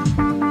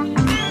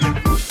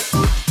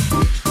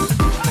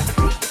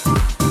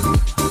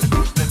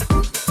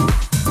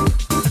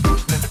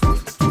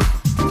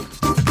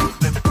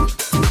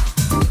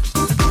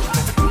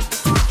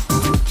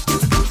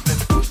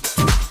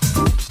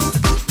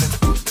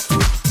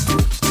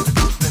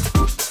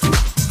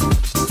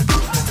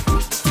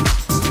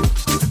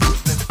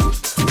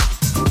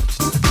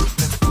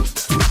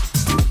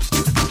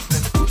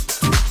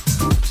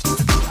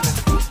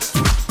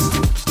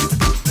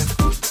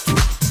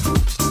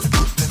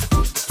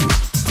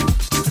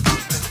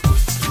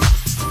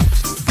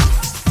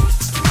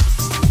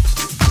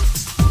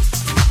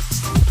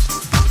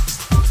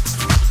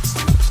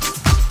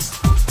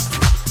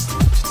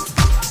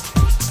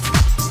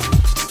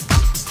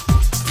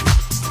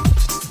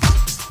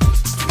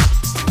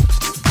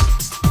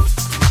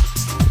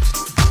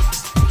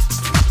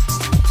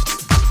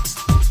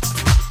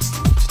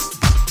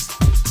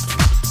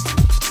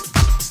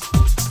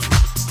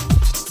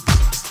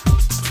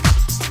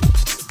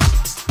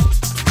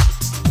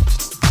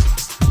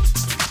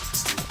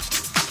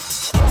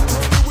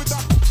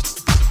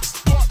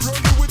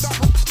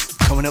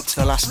 To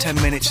the last 10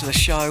 minutes of the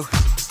show,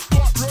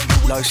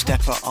 Low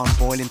Stepper on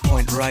Boiling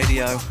Point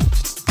Radio.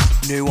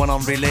 New one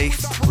on Relief,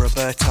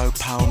 Roberto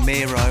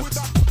Palmiro.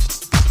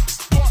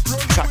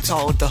 Track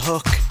titled The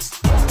Hook.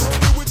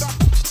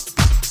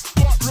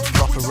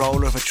 Proper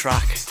roller of a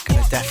track.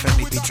 Gonna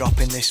definitely be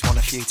dropping this one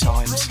a few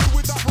times.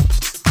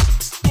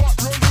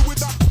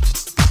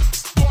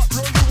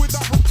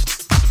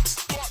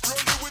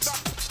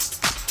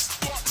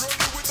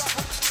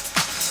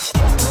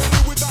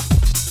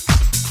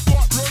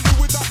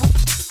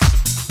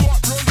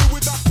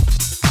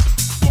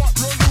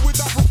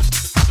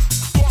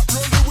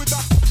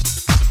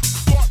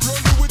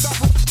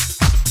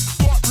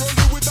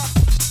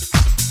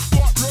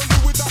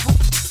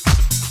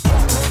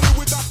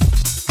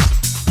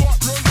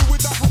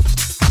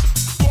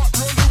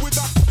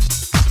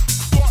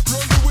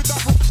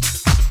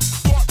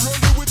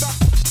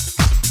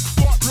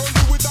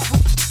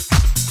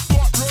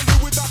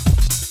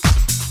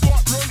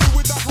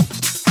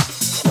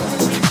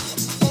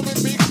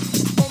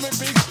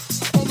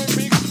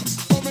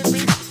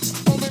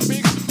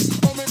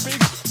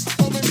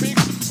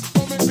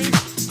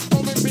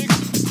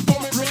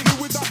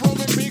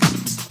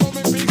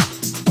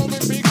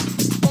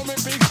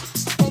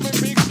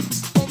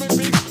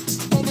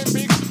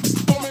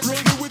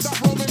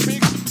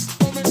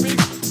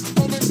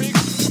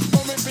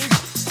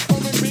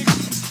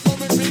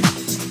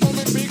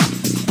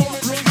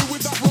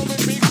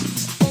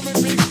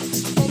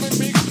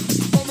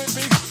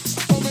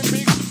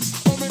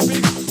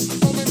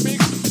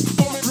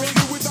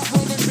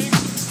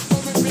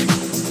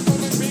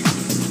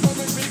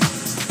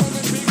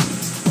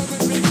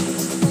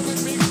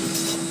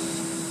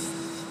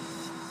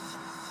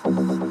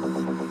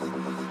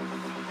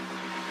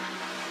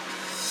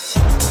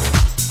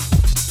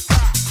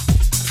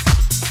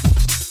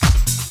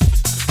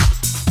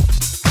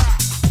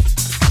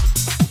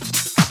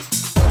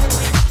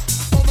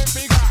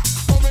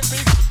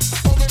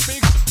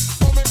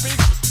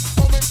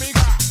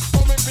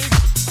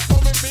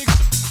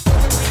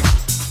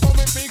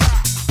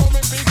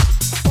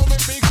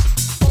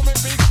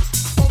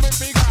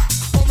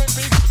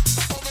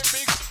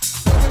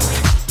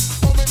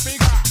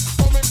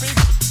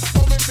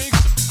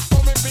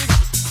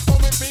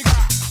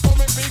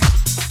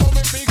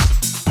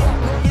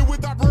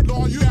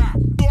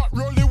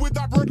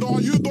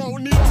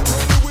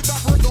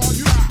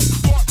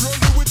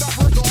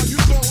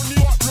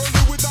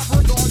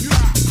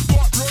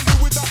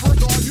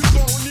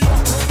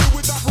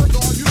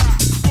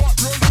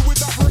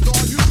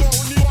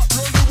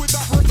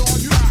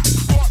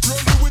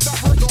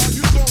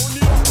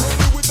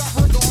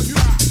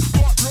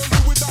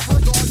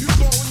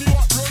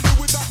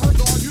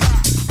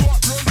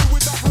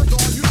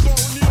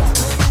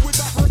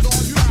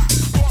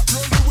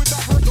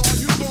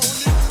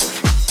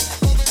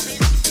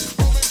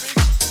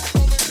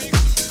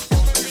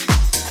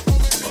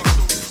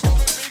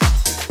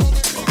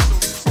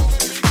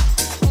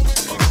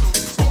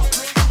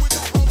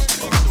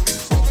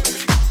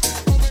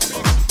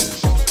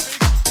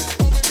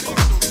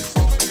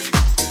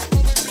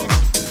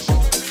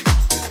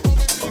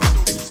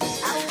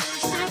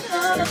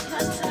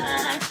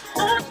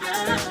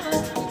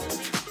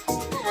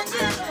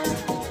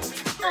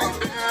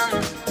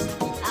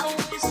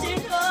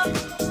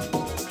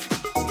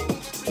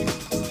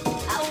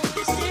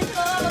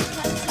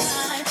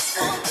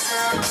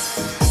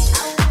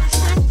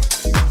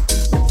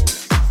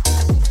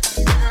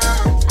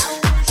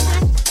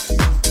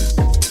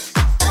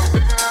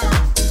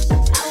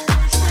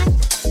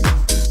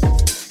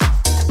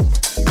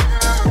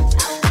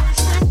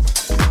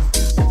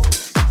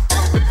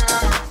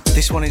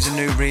 This one is a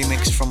new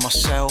remix from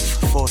myself,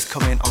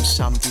 forthcoming on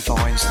Sam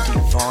Divine's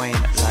Divine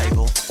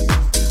label.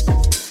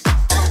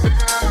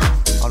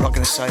 I'm not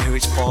going to say who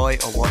it's by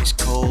or what it's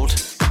called.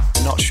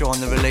 I'm not sure on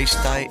the release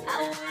date,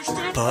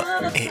 but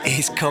it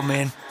is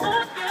coming.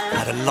 I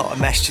had a lot of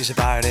messages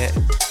about it.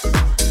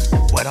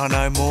 When I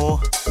know more,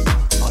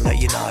 I'll let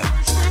you know.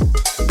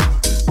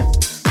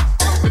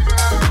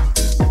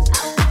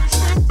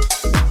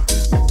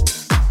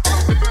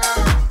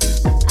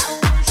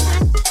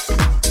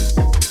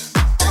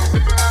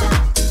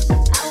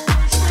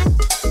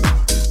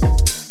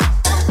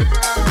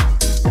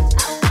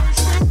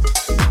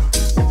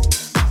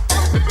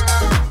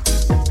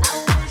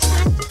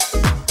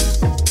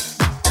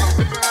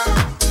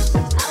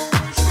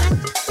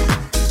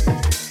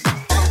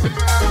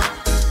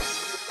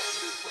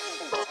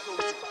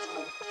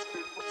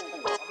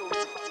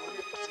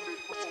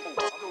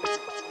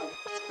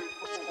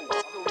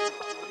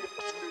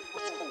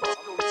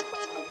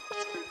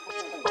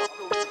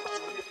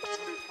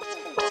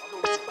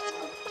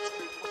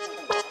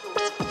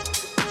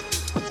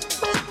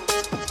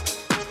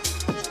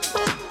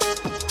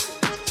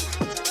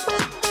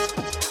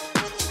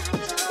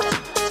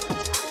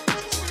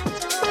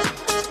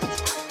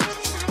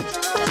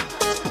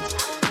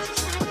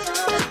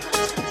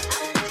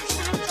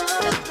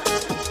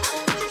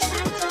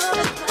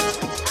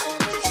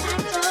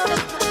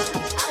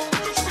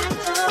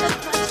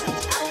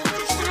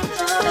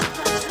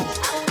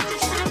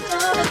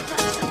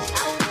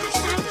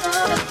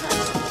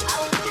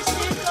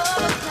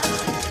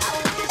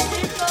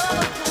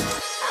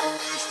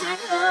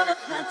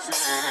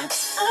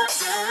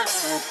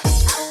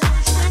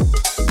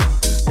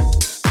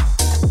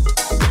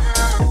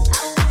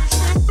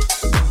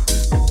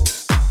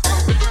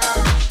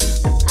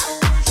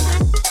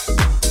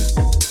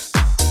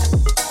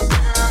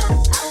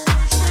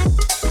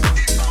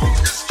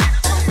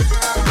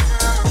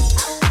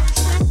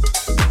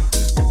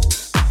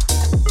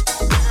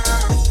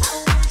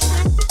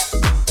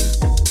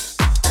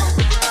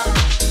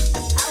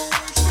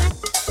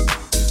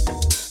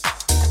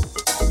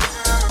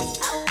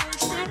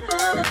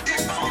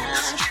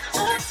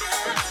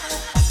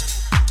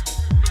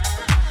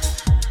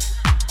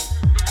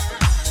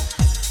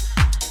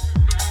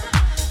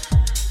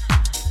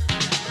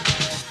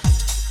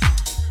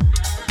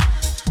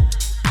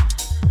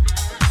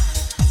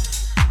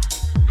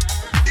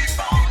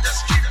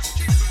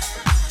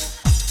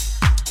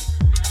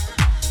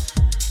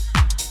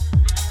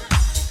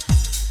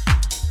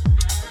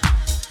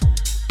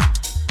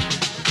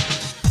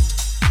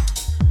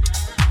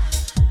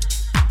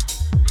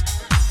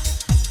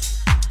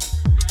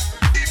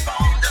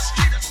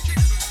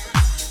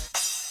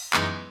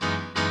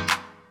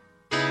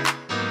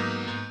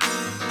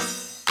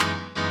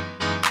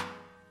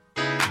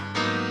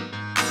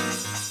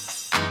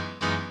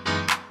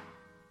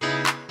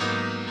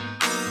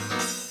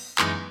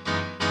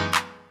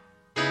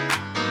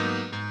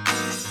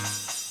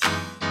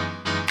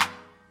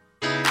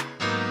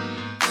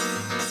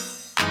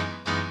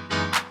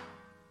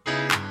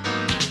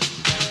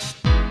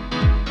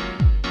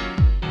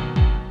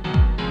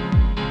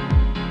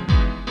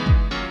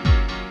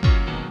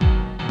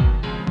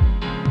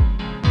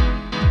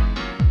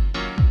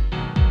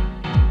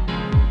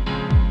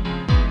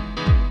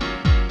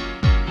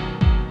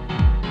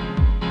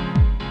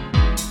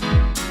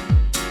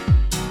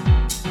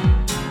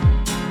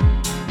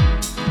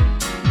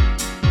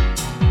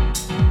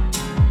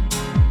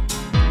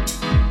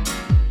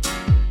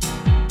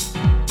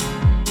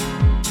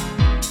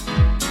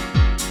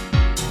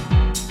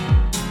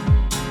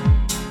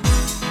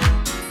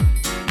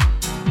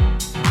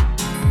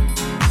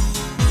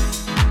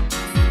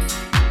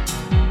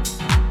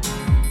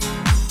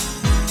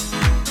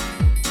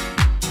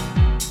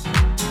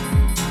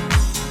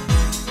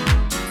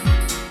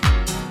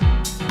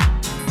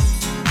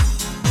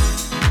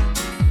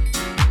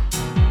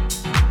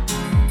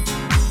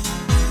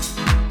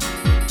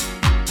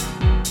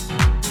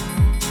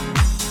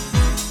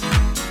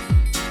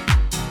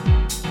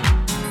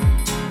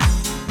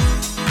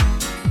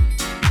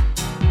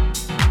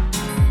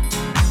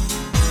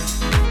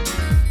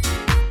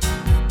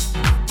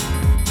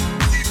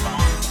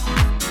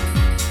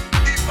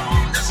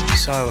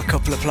 So a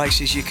couple of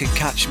places you can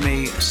catch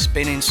me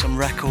spinning some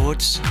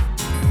records.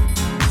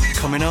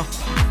 Coming up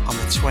on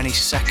the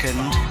 22nd,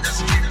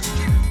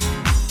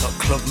 got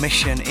Club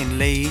Mission in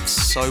Leeds,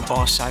 So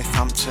Bar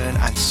Southampton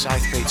and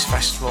South Beats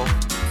Festival.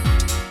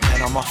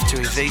 Then I'm off to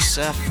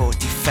Ibiza for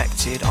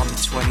Defected on the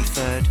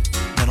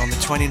 23rd. Then on the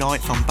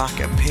 29th I'm back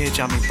at Pier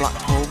Jam in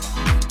Blackpool.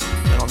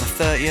 Then on the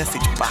 30th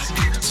it's back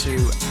to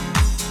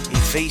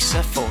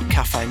Ibiza for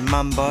Cafe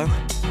Mambo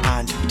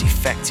and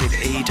Defected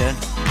Eden,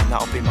 and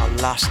that'll be my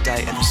last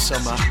day of the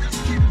summer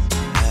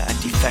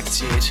and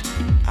Defected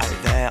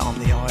out there on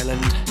the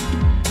island,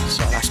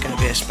 so that's going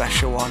to be a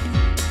special one.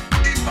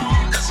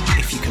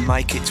 If you can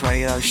make it to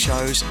any of those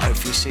shows,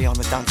 hopefully see you on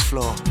the dance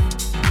floor.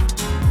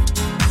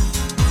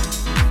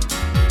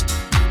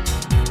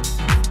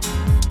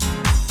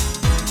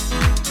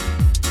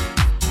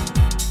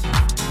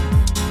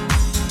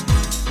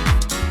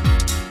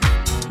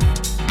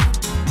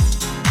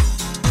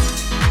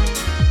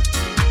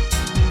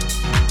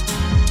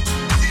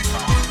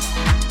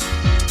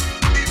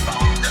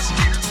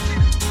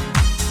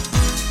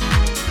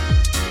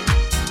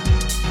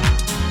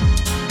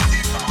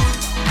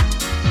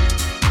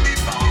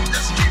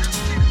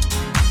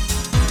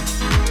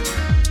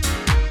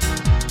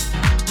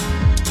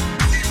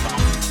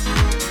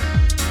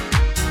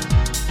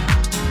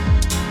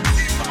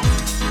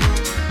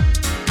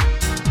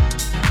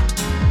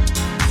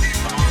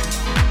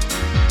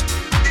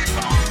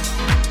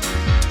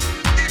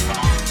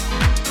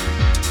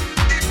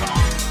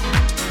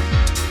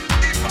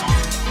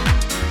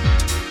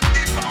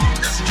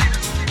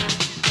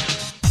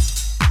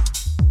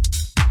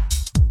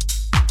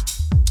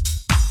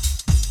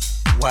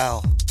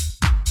 Well,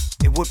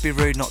 it would be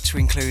rude not to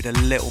include a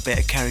little bit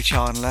of Kerry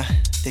Chandler.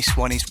 This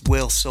one is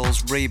Will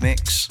Saul's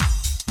remix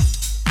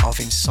of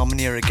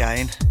Insomnia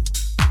Again,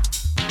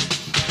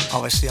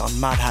 obviously on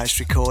Madhouse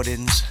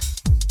Recordings.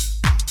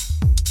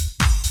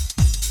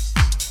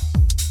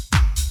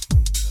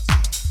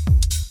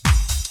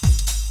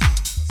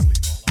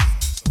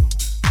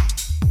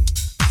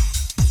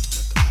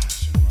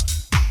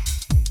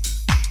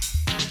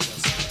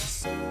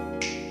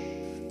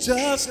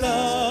 Just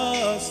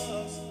us,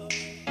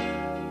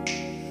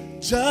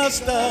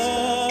 just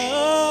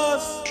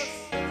us,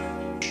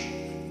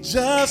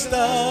 just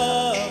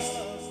us,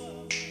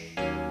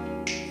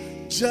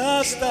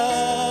 just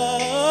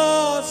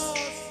us.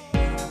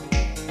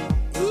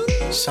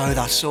 So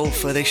that's all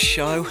for this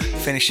show.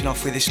 Finishing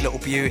off with this little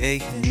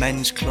beauty,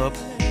 Men's Club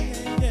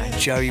and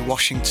Joey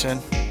Washington,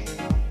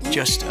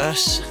 Just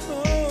Us.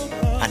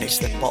 And it's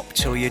the Bop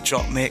Till You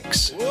Drop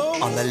mix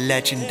on the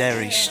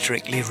legendary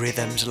Strictly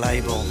Rhythms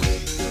label.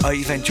 Hope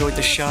you've enjoyed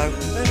the show.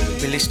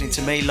 Been listening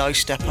to me, Low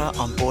Stepper,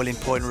 on Boiling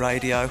Point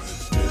Radio.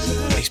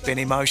 It's been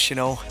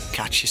emotional.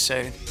 Catch you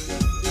soon.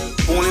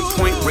 Boiling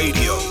Point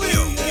Radio.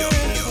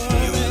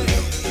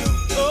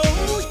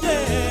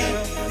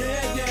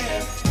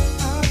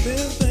 I've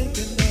been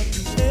thinking of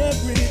you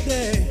every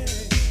day.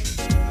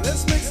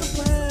 Let's make some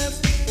plans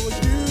for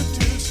you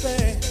to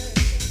stay.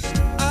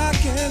 I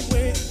can't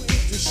wait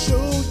to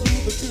show you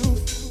the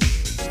truth.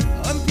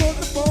 Unplug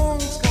the phone,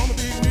 it's gonna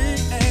be me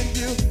and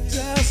you,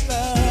 just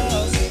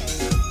us.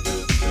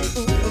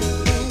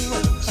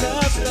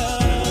 Just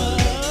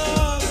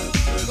us.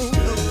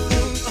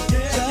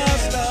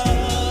 Just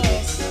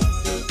us.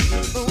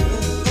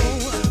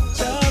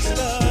 Just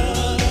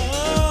us.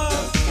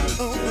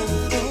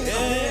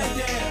 Yeah,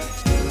 yeah.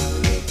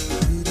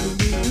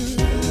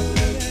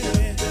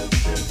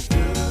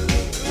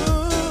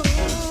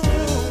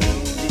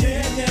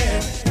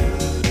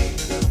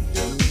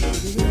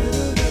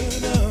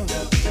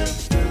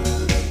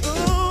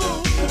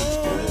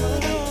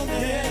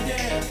 Yeah,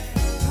 yeah.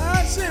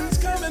 Passion's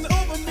coming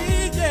over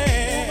me,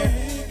 yeah.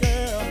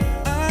 Girl,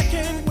 I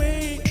can't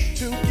wait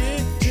to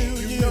get to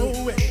you.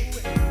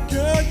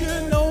 Girl, you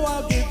know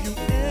I'll give you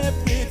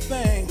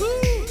everything.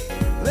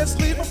 Let's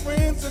leave our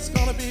friends, it's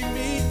gonna be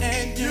me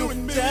and you,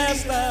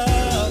 just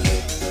us.